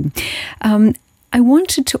through. I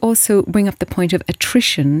wanted to also bring up the point of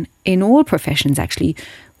attrition in all professions, actually,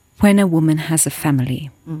 when a woman has a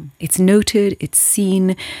family. It's noted, it's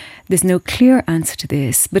seen. There's no clear answer to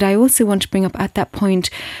this. But I also want to bring up at that point,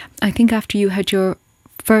 I think after you had your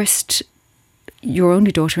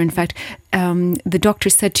only daughter, in fact, the doctor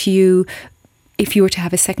said to you, if you were to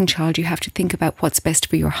have a second child, you have to think about what's best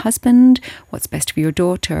for your husband, what's best for your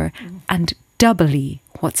daughter, and doubly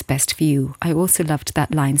what's best for you. I also loved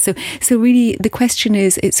that line. So really the question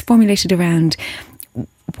is, it's formulated around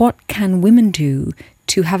what can women do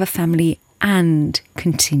to have a family and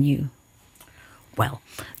continue? Well,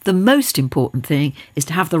 the most important thing is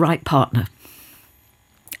to have the right partner.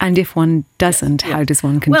 And if one doesn't, how does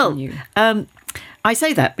one continue? Well, I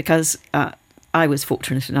say that because I was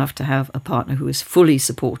fortunate enough to have a partner who was fully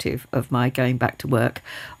supportive of my going back to work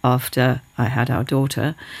after I had our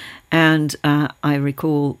daughter. And I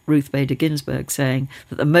recall Ruth Bader Ginsburg saying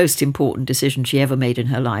that the most important decision she ever made in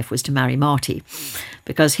her life was to marry Marty,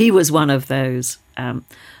 because he was one of those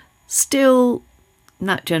still, in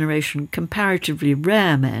that generation, comparatively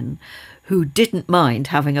rare men who didn't mind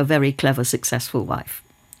having a very clever, successful wife.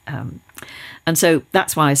 And so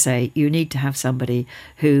that's why I say you need to have somebody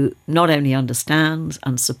who not only understands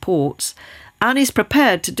and supports and is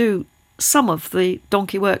prepared to do some of the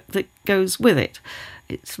donkey work that goes with it.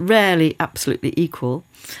 It's rarely absolutely equal.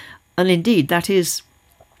 And indeed, that is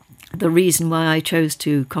the reason why I chose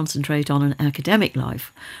to concentrate on an academic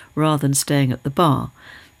life rather than staying at the bar.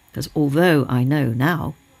 Because although I know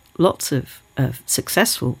now lots of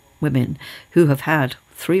successful women who have had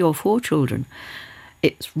 3 or 4 children,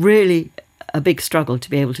 it's really a big struggle to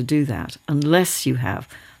be able to do that unless you have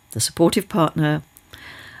the supportive partner,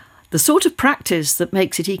 the sort of practice that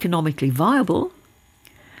makes it economically viable,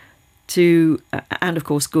 and of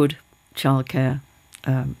course good childcare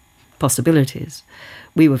possibilities.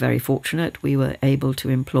 We were very fortunate. We were able to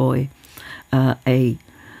employ a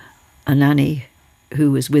nanny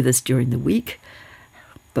who was with us during the week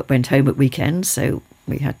but went home at weekends, so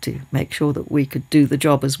we had to make sure that we could do the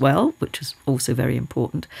job as well, which is also very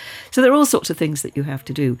important. So there are all sorts of things that you have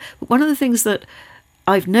to do. But one of the things that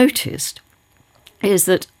I've noticed is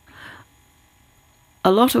that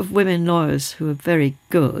a lot of women lawyers who are very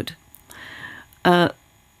good,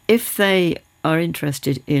 if they are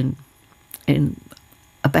interested in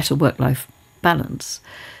a better work-life balance,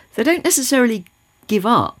 they don't necessarily give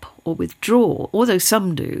up or withdraw, although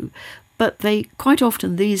some do, but they quite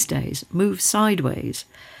often these days move sideways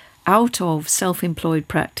out of self-employed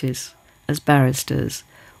practice as barristers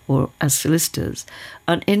or as solicitors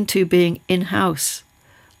and into being in-house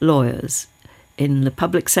lawyers in the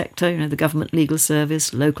public sector, the government legal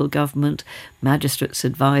service, local government, magistrates'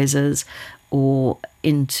 advisors, or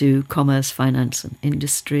into commerce, finance and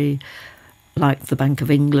industry, like the Bank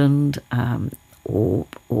of England, or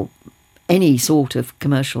any sort of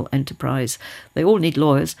commercial enterprise. They all need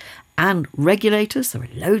lawyers and regulators. There are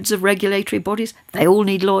loads of regulatory bodies. They all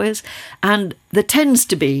need lawyers. And there tends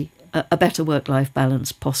to be a better work-life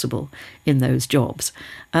balance possible in those jobs.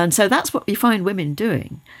 And so that's what you find women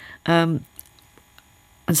doing. And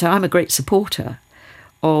so I'm a great supporter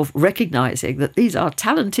of recognising that these are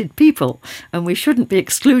talented people and we shouldn't be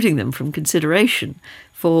excluding them from consideration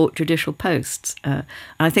for judicial posts. And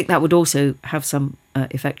I think that would also have some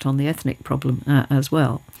effect on the ethnic problem as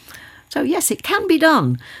well. So yes, it can be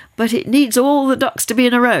done, but it needs all the ducks to be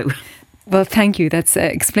in a row. Well, thank you. That's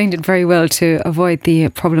explained it very well to avoid the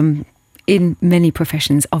problem in many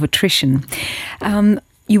professions of attrition.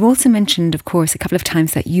 You also mentioned, of course, a couple of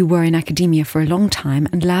times that you were in academia for a long time.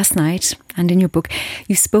 And last night, and in your book,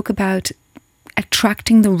 you spoke about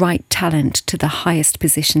attracting the right talent to the highest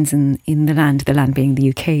positions in the land being the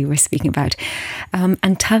UK we're speaking about.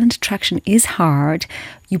 And talent attraction is hard.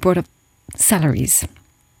 You brought up salaries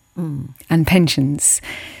and pensions.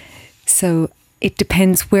 So it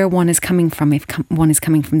depends where one is coming from. If one is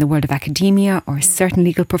coming from the world of academia or certain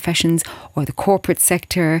legal professions or the corporate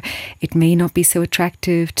sector, it may not be so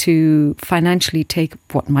attractive to financially take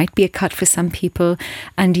what might be a cut for some people.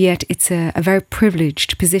 And yet it's a very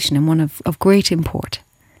privileged position and one of great import.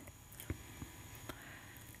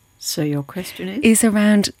 So your question is? Is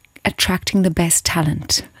around attracting the best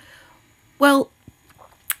talent. Well,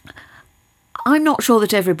 I'm not sure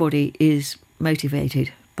that everybody is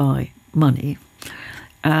motivated by money.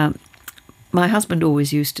 My husband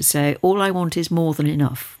always used to say, all I want is more than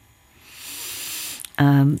enough.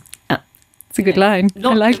 It's a good line.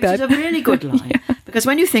 I like that. It's a really good line. Because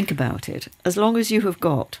when you think about it, as long as you have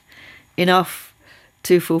got enough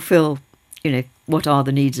to fulfill, what are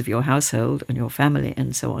the needs of your household and your family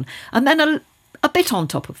and so on, and then a bit on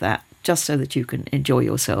top of that, just so that you can enjoy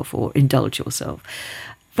yourself or indulge yourself.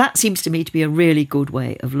 That seems to me to be a really good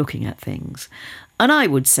way of looking at things. And I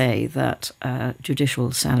would say that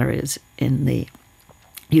judicial salaries in the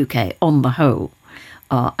UK, on the whole,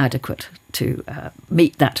 are adequate to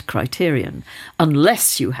meet that criterion,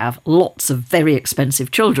 unless you have lots of very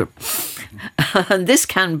expensive children. And this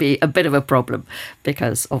can be a bit of a problem,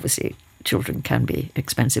 because obviously children can be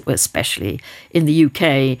expensive, especially in the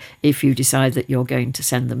UK, if you decide that you're going to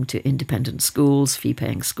send them to independent schools,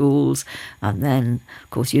 fee-paying schools. And then, of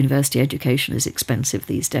course, university education is expensive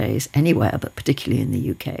these days anywhere, but particularly in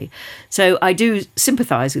the UK. So I do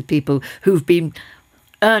sympathise with people who've been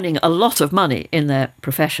earning a lot of money in their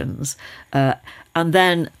professions and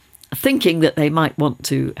then thinking that they might want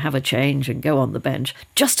to have a change and go on the bench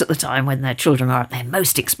just at the time when their children are at their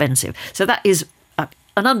most expensive. So that is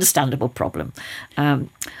an understandable problem.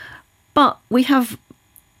 But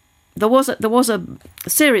there was a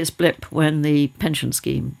serious blip when the pension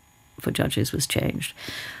scheme for judges was changed.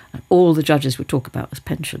 All the judges would talk about was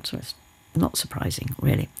pensions, so it's not surprising,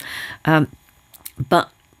 really.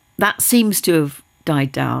 But that seems to have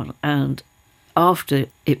died down, and after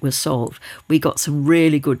it was solved, we got some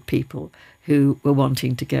really good people who were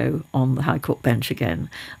wanting to go on the High Court bench again,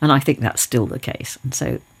 and I think that's still the case, and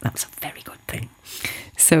so that's a very good thing.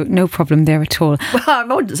 So no problem there at all. Well, I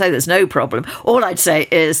wouldn't say there's no problem. All I'd say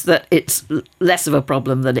is that it's less of a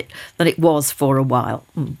problem than it was for a while.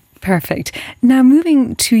 Perfect. Now,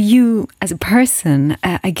 moving to you as a person,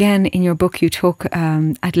 again, in your book, you talk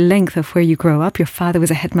at length of where you grew up. Your father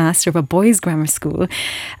was a headmaster of a boys' grammar school,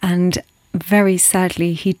 and very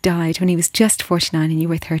sadly, he died when he was just 49 and you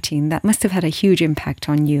were 13. That must have had a huge impact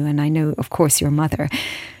on you, and I know, of course, your mother.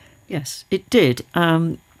 Yes, it did.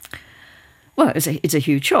 Well, it's a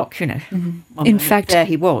huge shock, Mm-hmm. In fact, there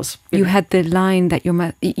he was. You had the line that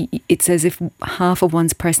it's as if half of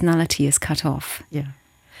one's personality is cut off. Yeah.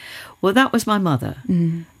 Well, that was my mother,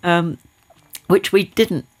 which we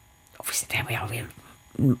didn't. Obviously, there we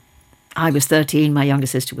are. I was 13. My younger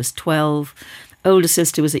sister was 12. Older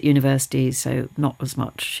sister was at university, so not as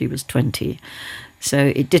much. She was 20. So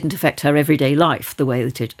it didn't affect her everyday life the way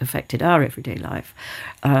that it affected our everyday life.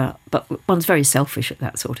 But one's very selfish at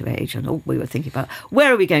that sort of age. And all we were thinking about,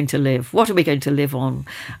 where are we going to live? What are we going to live on?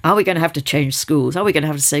 Are we going to have to change schools? Are we going to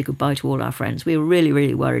have to say goodbye to all our friends? We were really,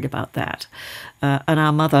 really worried about that. And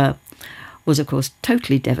our mother was, of course,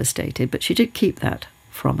 totally devastated, but she did keep that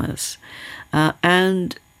from us.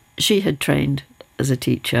 And she had trained as a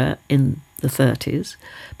teacher in the 30s,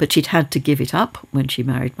 but she'd had to give it up when she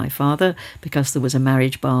married my father because there was a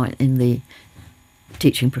marriage bar in the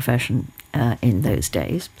teaching profession in those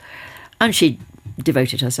days. And she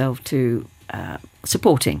devoted herself to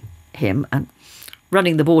supporting him and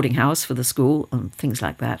running the boarding house for the school and things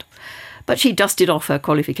like that. But she dusted off her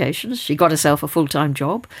qualifications. She got herself a full-time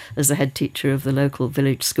job as the head teacher of the local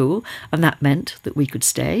village school, and that meant that we could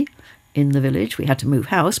stay in the village. We had to move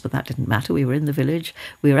house, but that didn't matter. We were in the village.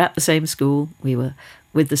 We were at the same school. We were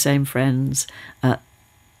with the same friends,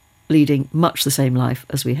 leading much the same life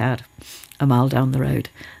as we had a mile down the road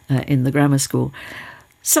in the grammar school.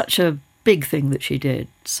 Such a big thing that she did,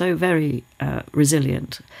 so very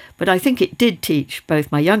resilient. But I think it did teach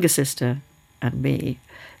both my younger sister and me,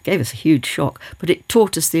 gave us a huge shock, but it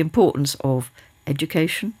taught us the importance of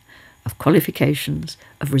education, of qualifications,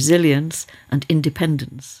 of resilience and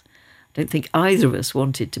independence. I don't think either of us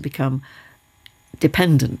wanted to become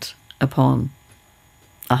dependent upon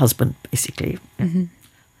a husband, basically. Mm-hmm.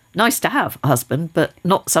 Nice to have a husband, but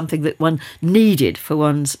not something that one needed for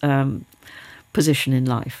one's position in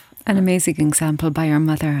life. An amazing example by your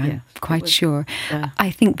mother, I'm quite sure.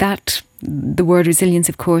 I think that the word resilience,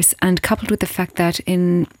 of course, and coupled with the fact that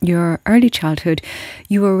in your early childhood,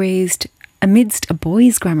 you were raised amidst a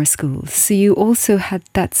boys' grammar school. So you also had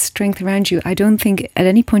that strength around you. I don't think at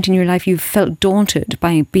any point in your life you felt daunted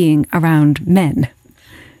by being around men.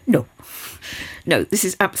 No, this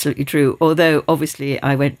is absolutely true. Although, obviously,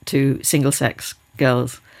 I went to single-sex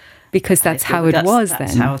girls. Because that's how it was then.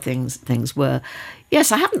 That's how things were.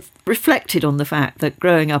 Yes, I haven't reflected on the fact that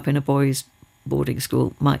growing up in a boys' boarding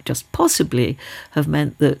school might just possibly have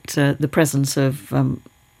meant that the presence of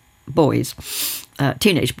boys,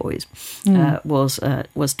 teenage boys,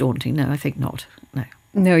 was daunting. No, I think not.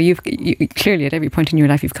 No, you clearly at every point in your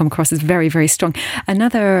life you've come across as very, very strong.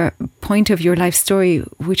 Another point of your life story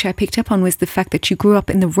which I picked up on was the fact that you grew up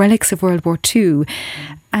in the relics of World War II,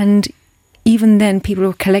 and even then people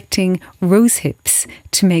were collecting rose hips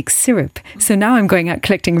to make syrup. So now I'm going out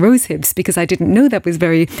collecting rose hips because I didn't know that was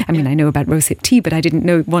I know about rosehip tea, but I didn't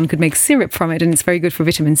know one could make syrup from it, and it's very good for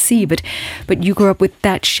vitamin C. But you grew up with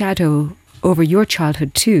that shadow over your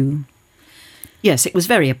childhood too. Yes, it was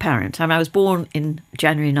very apparent. I was born in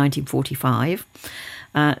January 1945.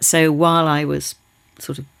 So while I was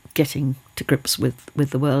sort of getting to grips with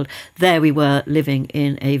the world, there we were living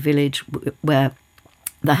in a village where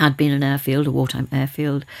there had been an airfield, a wartime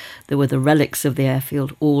airfield. There were the relics of the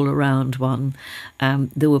airfield all around one.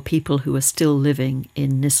 There were people who were still living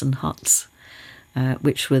in Nissen huts,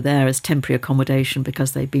 which were there as temporary accommodation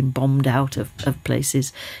because they'd been bombed out of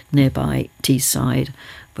places nearby Teesside,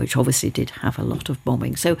 which obviously did have a lot of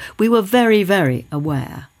bombing. So we were very, very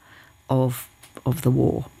aware of the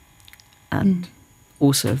war, and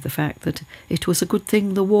also of the fact that it was a good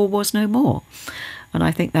thing the war was no more. And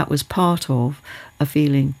I think that was part of a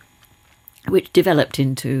feeling which developed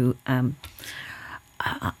into an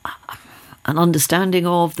understanding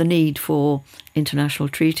of the need for international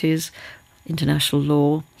treaties, international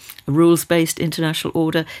law, a rules-based international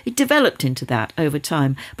order. It developed into that over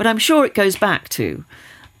time. But I'm sure it goes back to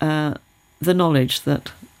the knowledge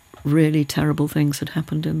that really terrible things had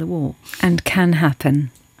happened in the war. And can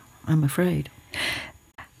happen. I'm afraid.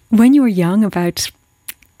 When you were young, about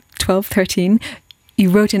 12, 13, you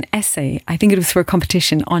wrote an essay, I think it was for a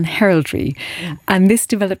competition, on heraldry. Yeah. And this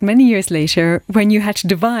developed many years later when you had to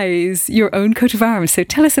devise your own coat of arms. So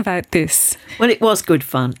tell us about this. Well, it was good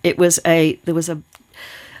fun. There was a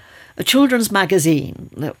children's magazine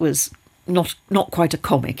that was not quite a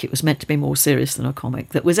comic. It was meant to be more serious than a comic,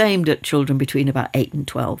 that was aimed at children between about 8 and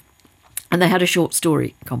 12. And they had a short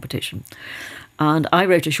story competition. And I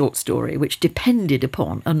wrote a short story which depended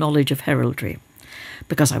upon a knowledge of heraldry,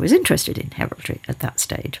 because I was interested in heraldry at that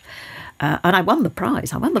stage. And I won the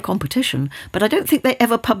prize, I won the competition, but I don't think they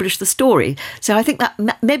ever published the story. So I think that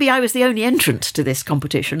maybe I was the only entrant to this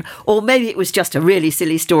competition, or maybe it was just a really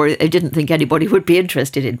silly story that they didn't think anybody would be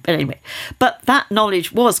interested in. But anyway, but that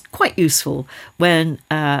knowledge was quite useful when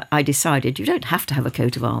I decided you don't have to have a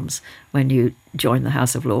coat of arms when you join the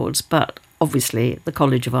House of Lords, but obviously the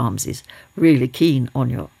College of Arms is really keen on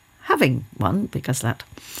your having one, because that's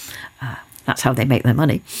how they make their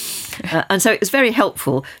money. And so it was very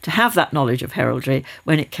helpful to have that knowledge of heraldry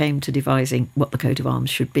when it came to devising what the coat of arms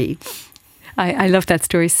should be. I love that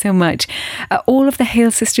story so much. All of the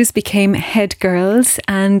Hale sisters became head girls,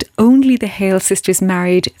 and only the Hale sisters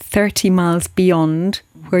married 30 miles beyond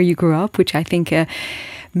where you grew up, which I think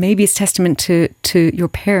maybe is testament to your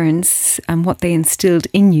parents and what they instilled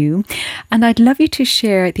in you. And I'd love you to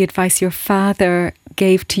share the advice your father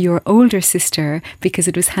gave to your older sister, because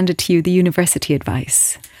it was handed to you, the university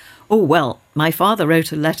advice. Oh, well, my father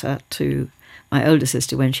wrote a letter to my older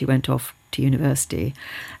sister when she went off to university,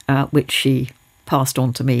 which she passed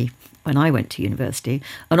on to me when I went to university.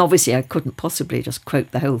 And obviously I couldn't possibly just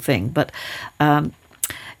quote the whole thing, but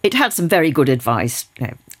it had some very good advice,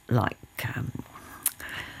 like...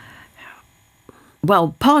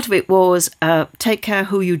 well, part of it was take care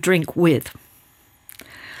who you drink with.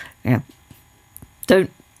 Yeah. Don't...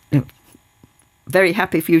 very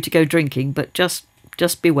happy for you to go drinking, but just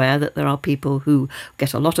beware that there are people who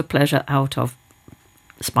get a lot of pleasure out of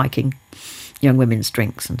spiking young women's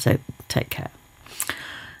drinks, and so take care.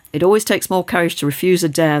 It always takes more courage to refuse a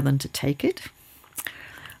dare than to take it.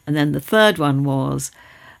 And then the third one was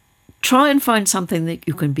try and find something that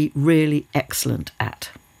you can be really excellent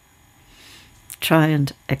at. Try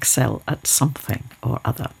and excel at something or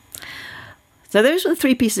other. So those were the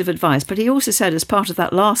 3 pieces of advice. But he also said, as part of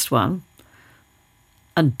that last one,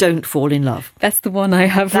 and don't fall in love. That's the one I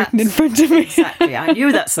have written in front of me. Exactly. I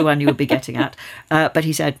knew that's the one you would be getting at. But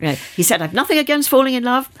he said, I've nothing against falling in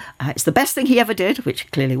love. It's the best thing he ever did, which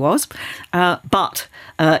it clearly was. But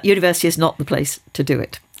university is not the place to do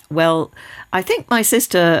it. Well, I think my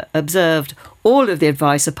sister observed all of the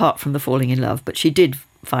advice apart from the falling in love, but she did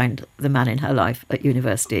find the man in her life at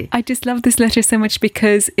university. I just love this letter so much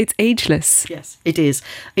because it's ageless. Yes, it is.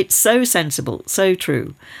 It's so sensible, so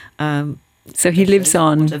true. So he lives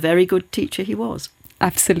on. What a very good teacher he was.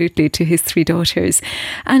 Absolutely, to his 3 daughters.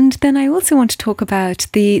 And then I also want to talk about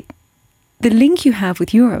the link you have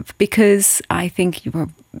with Europe, because I think you were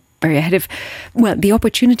very ahead of, well, the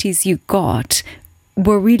opportunities you got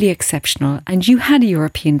were really exceptional. And you had a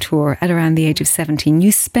European tour at around the age of 17.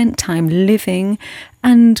 You spent time living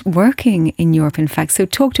and working in Europe, in fact. So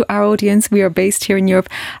talk to our audience, we are based here in Europe,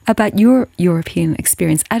 about your European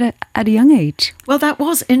experience at a young age. Well, that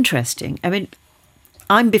was interesting. I mean,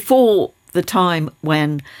 I'm before the time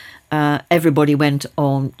when everybody went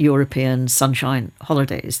on European sunshine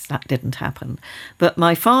holidays. That didn't happen. But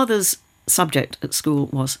my father's subject at school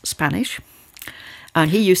was Spanish.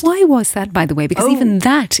 And he used to... Why was that, by the way? Because even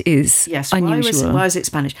that is unusual. Why was it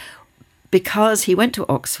Spanish? Because he went to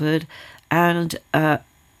Oxford and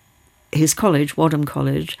his college, Wadham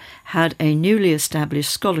College, had a newly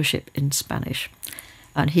established scholarship in Spanish.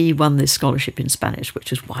 And he won this scholarship in Spanish,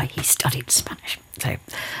 which is why he studied Spanish. So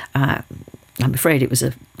I'm afraid it was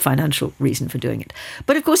a financial reason for doing it.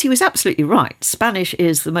 But of course, he was absolutely right. Spanish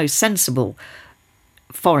is the most sensible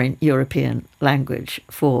foreign European language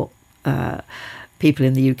for people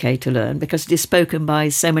in the UK to learn, because it is spoken by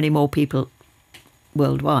so many more people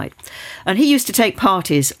worldwide. And he used to take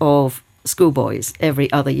parties of schoolboys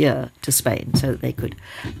every other year to Spain so that they could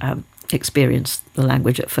experience the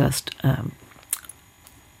language at first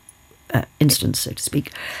instance, so to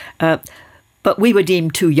speak. But we were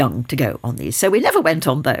deemed too young to go on these, so we never went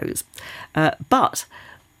on those. But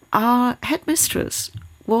our headmistress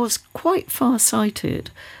was quite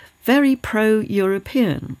far-sighted, very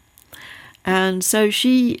pro-European. And so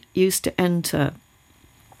she used to enter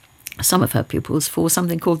some of her pupils for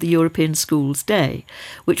something called the European Schools Day,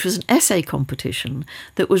 which was an essay competition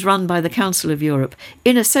that was run by the Council of Europe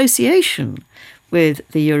in association with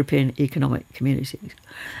the European Economic Community.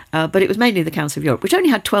 But it was mainly the Council of Europe, which only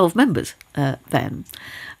had 12 members then.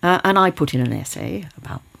 And I put in an essay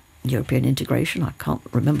about European integration. I can't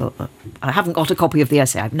remember. I haven't got a copy of the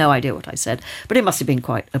essay. I have no idea what I said, but it must have been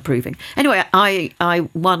quite approving. Anyway, I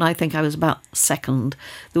won. I think I was about second.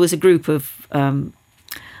 There was a group of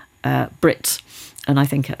Brits, and I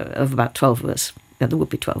think of about 12 of us. Yeah, there would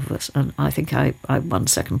be 12 of us, and I think I won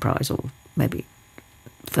second prize, or maybe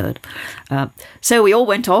third. So we all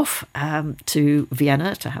went off to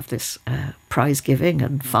Vienna to have this prize giving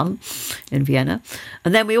and fun in Vienna.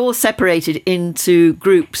 And then we all separated into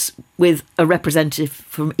groups with a representative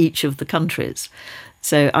from each of the countries.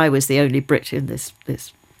 So I was the only Brit in this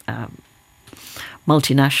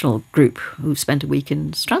multinational group who spent a week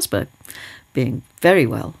in Strasbourg, being very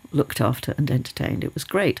well looked after and entertained. It was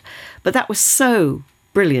great. But that was so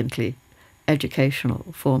brilliantly educational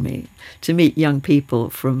for me to meet young people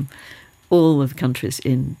from all of the countries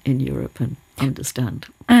in Europe and understand.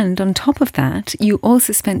 And on top of that, you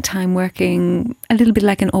also spent time working a little bit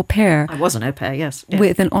like an au pair. I was an au pair, yes.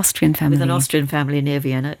 With an Austrian family. With an Austrian family near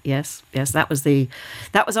Vienna, yes. That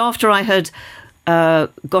was after I had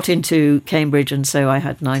got into Cambridge, and so I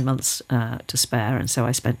had 9 months to spare, and so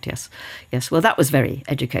I spent, yes. Well, that was very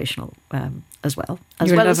educational as well.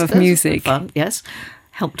 Your love of music. Fun, yes.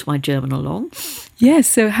 Helped my German along. Yes,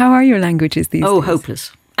 so how are your languages these days? Oh,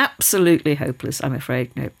 hopeless. Absolutely hopeless, I'm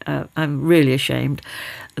afraid. No, I'm really ashamed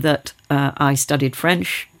that I studied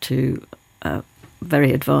French to a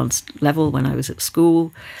very advanced level when I was at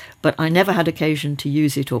school, but I never had occasion to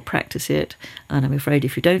use it or practice it. And I'm afraid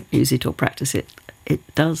if you don't use it or practice it, it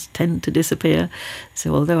does tend to disappear.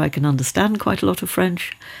 So although I can understand quite a lot of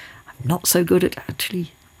French, I'm not so good at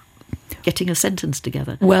actually getting a sentence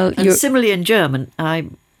together. Well, and similarly in German, I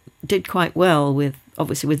did quite well with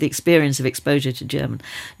the experience of exposure to German,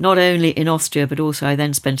 not only in Austria, but also I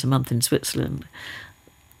then spent a month in Switzerland,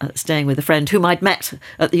 staying with a friend whom I'd met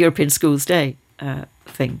at the European Schools Day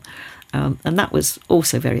thing. And that was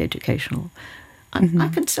also very educational.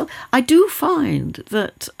 I do find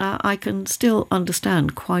that I can still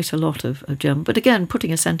understand quite a lot of German, but again,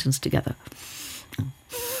 putting a sentence together.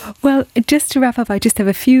 Well, just to wrap up, I just have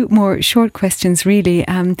a few more short questions, really.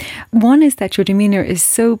 One is that your demeanour is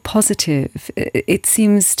so positive. It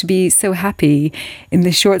seems to be so happy in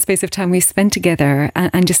the short space of time we've spent together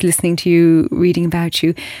and just listening to you, reading about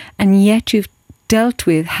you. And yet you've dealt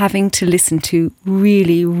with having to listen to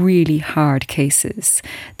really, really hard cases.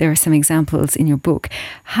 There are some examples in your book.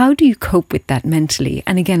 How do you cope with that mentally?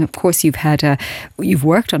 And again, of course, you've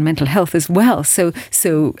worked on mental health as well. So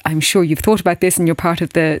I'm sure you've thought about this, and you're part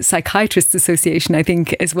of the Psychiatrists Association, I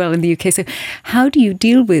think, as well in the UK. So how do you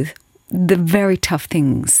deal with the very tough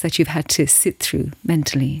things that you've had to sit through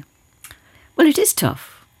mentally? Well, it is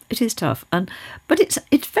tough. It is tough. But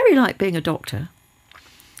it's very like being a doctor.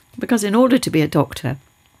 Because in order to be a doctor,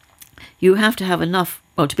 you have to have enough,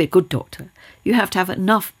 well, to be a good doctor, you have to have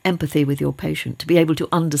enough empathy with your patient to be able to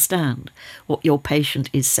understand what your patient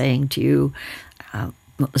is saying to you,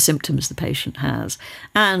 what the symptoms the patient has,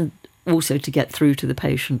 and also to get through to the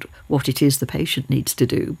patient what it is the patient needs to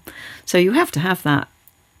do. So you have to have that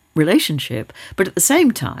relationship, but at the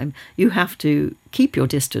same time, you have to keep your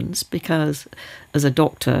distance, because as a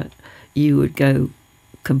doctor, you would go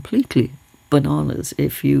completely bananas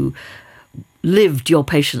if you lived your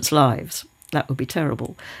patients' lives. That would be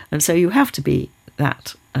terrible. And so you have to be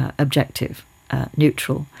that objective,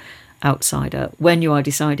 neutral outsider when you are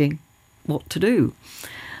deciding what to do.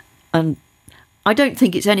 And I don't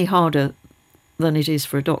think it's any harder than it is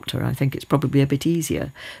for a doctor. I think it's probably a bit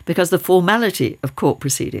easier, because the formality of court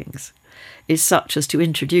proceedings is such as to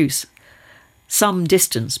introduce some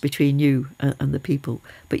distance between you and the people,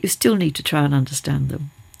 but you still need to try and understand them.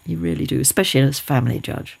 You really do, especially as family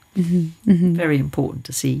judge. Very important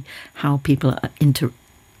to see how people are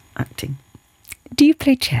interacting. Do you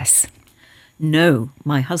play chess? No,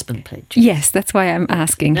 my husband played chess. Yes, that's why I'm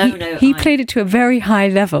asking. No, he played it to a very high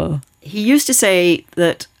level. He used to say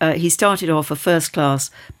that he started off a first-class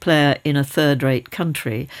player in a third-rate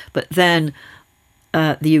country, but then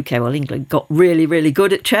the UK, well, England, got really, really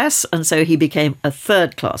good at chess, and so he became a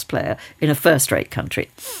third-class player in a first-rate country.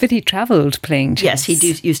 But he travelled playing chess. Yes,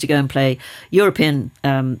 he used to go and play European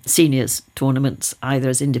seniors tournaments, either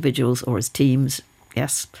as individuals or as teams.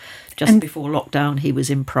 Yes, just before lockdown, he was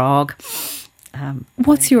in Prague.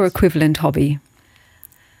 What's your equivalent hobby?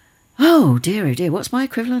 Oh, dear, what's my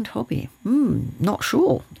equivalent hobby? Not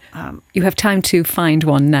sure. You have time to find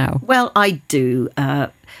one now. Well, I do.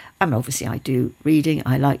 Obviously, I do reading.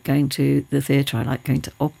 I like going to the theatre. I like going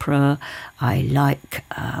to opera. I like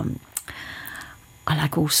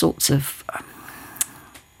all sorts of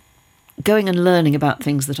going and learning about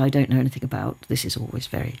things that I don't know anything about. This is always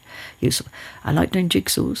very useful. I like doing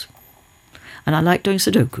jigsaws, and I like doing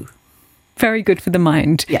Sudoku. Very good for the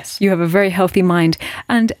mind. Yes. You have a very healthy mind.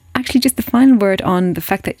 And actually, just the final word on the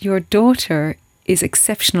fact that your daughter is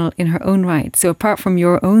exceptional in her own right. So apart from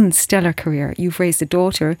your own stellar career, you've raised a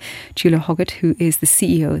daughter, Julia Hoggett, who is the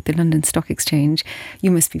CEO at the London Stock Exchange. You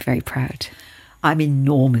must be very proud. I'm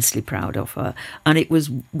enormously proud of her. And it was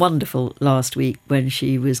wonderful last week when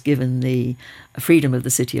she was given the freedom of the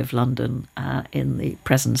City of London in the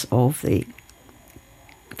presence of the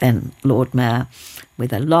then Lord Mayor,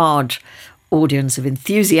 with a large audience of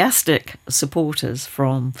enthusiastic supporters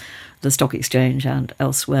from the Stock Exchange and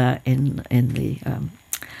elsewhere in the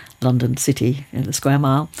London City, in the Square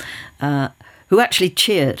Mile, who actually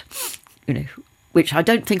cheered, which I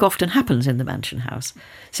don't think often happens in the Mansion House.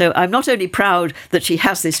 So I'm not only proud that she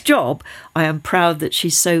has this job, I am proud that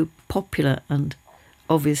she's so popular and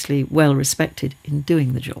obviously well respected in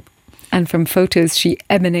doing the job. And from photos, she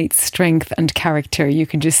emanates strength and character. You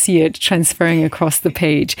can just see it transferring across the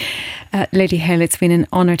page. Lady Hale, it's been an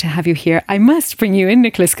honour to have you here. I must bring you in,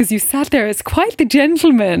 Nicholas, because you sat there as quite the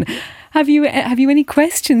gentleman. Have you any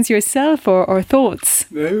questions yourself or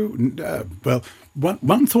thoughts? No. Well,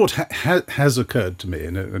 one thought has occurred to me,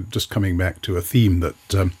 and just coming back to a theme that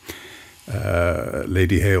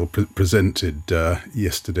Lady Hale presented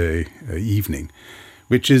yesterday evening,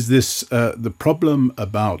 which is this the problem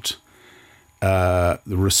about the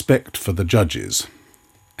respect for the judges.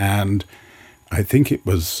 And I think it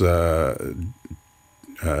was one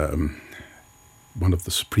of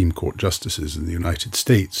the Supreme Court justices in the United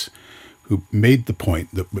States who made the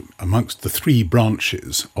point that amongst the three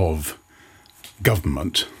branches of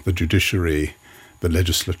government, the judiciary, the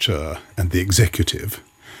legislature, and the executive,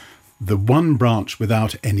 the one branch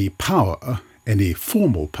without any power, any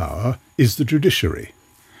formal power, is the judiciary.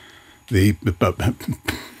 The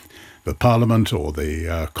Parliament or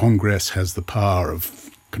the Congress has the power of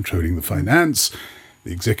controlling the finance.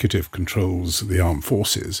 The executive controls the armed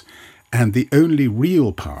forces. And the only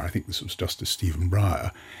real power, I think this was Justice Stephen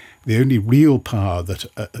Breyer, the only real power that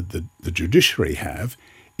the judiciary have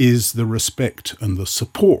is the respect and the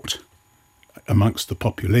support amongst the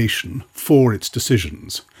population for its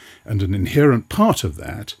decisions. And an inherent part of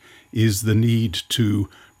that is the need to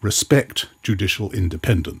respect judicial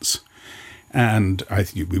independence. And I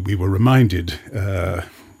think we were reminded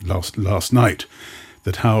last night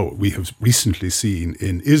that how we have recently seen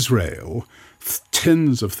in Israel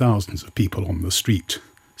tens of thousands of people on the street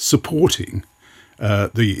supporting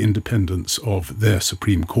the independence of their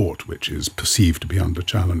Supreme Court, which is perceived to be under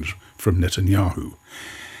challenge from Netanyahu.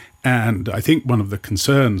 And I think one of the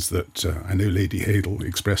concerns that I know Lady Hale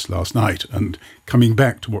expressed last night, and coming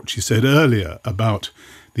back to what she said earlier about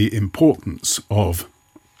the importance of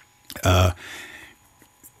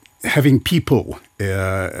having people,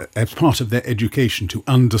 as part of their education, to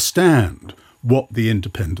understand what the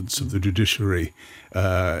independence of the judiciary,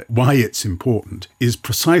 why it's important, is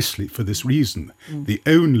precisely for this reason. The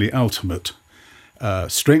only ultimate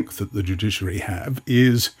strength that the judiciary have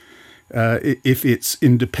is if its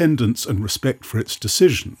independence and respect for its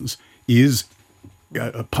decisions is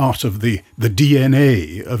a part of the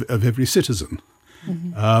DNA of every citizen.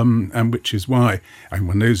 Mm-hmm. And which is why,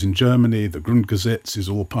 one knows in Germany, the Grundgesetz is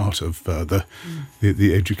all part of the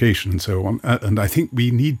education and so on. And I think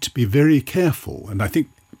we need to be very careful. And I think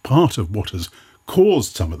part of what has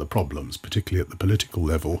caused some of the problems, particularly at the political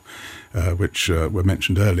level, which were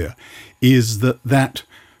mentioned earlier, is that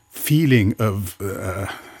feeling of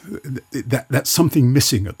that's something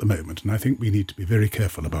missing at the moment, and I think we need to be very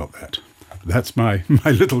careful about that. That's my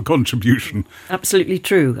little contribution. Absolutely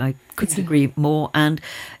true. I couldn't agree more. And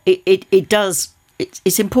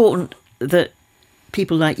it's important that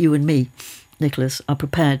people like you and me, Nicholas, are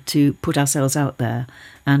prepared to put ourselves out there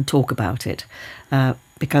and talk about it,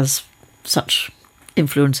 because such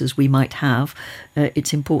influences we might have,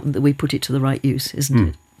 it's important that we put it to the right use, isn't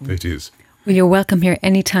it? It is. Well, you're welcome here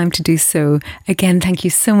anytime to do so. Again, thank you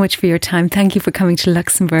so much for your time. Thank you for coming to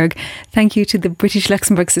Luxembourg. Thank you to the British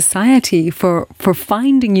Luxembourg Society for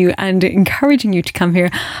finding you and encouraging you to come here.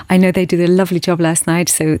 I know they did a lovely job last night,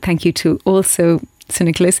 so thank you to also Sir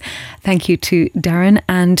Nicholas. Thank you to Darren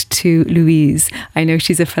and to Louise. I know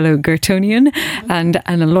she's a fellow Gertonian and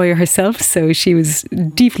a lawyer herself, so she was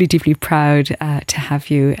deeply, deeply proud to have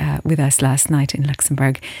you with us last night in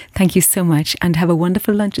Luxembourg. Thank you so much, and have a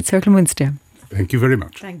wonderful lunch at Circle Munster. Thank you very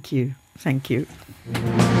much. Thank you. Thank you.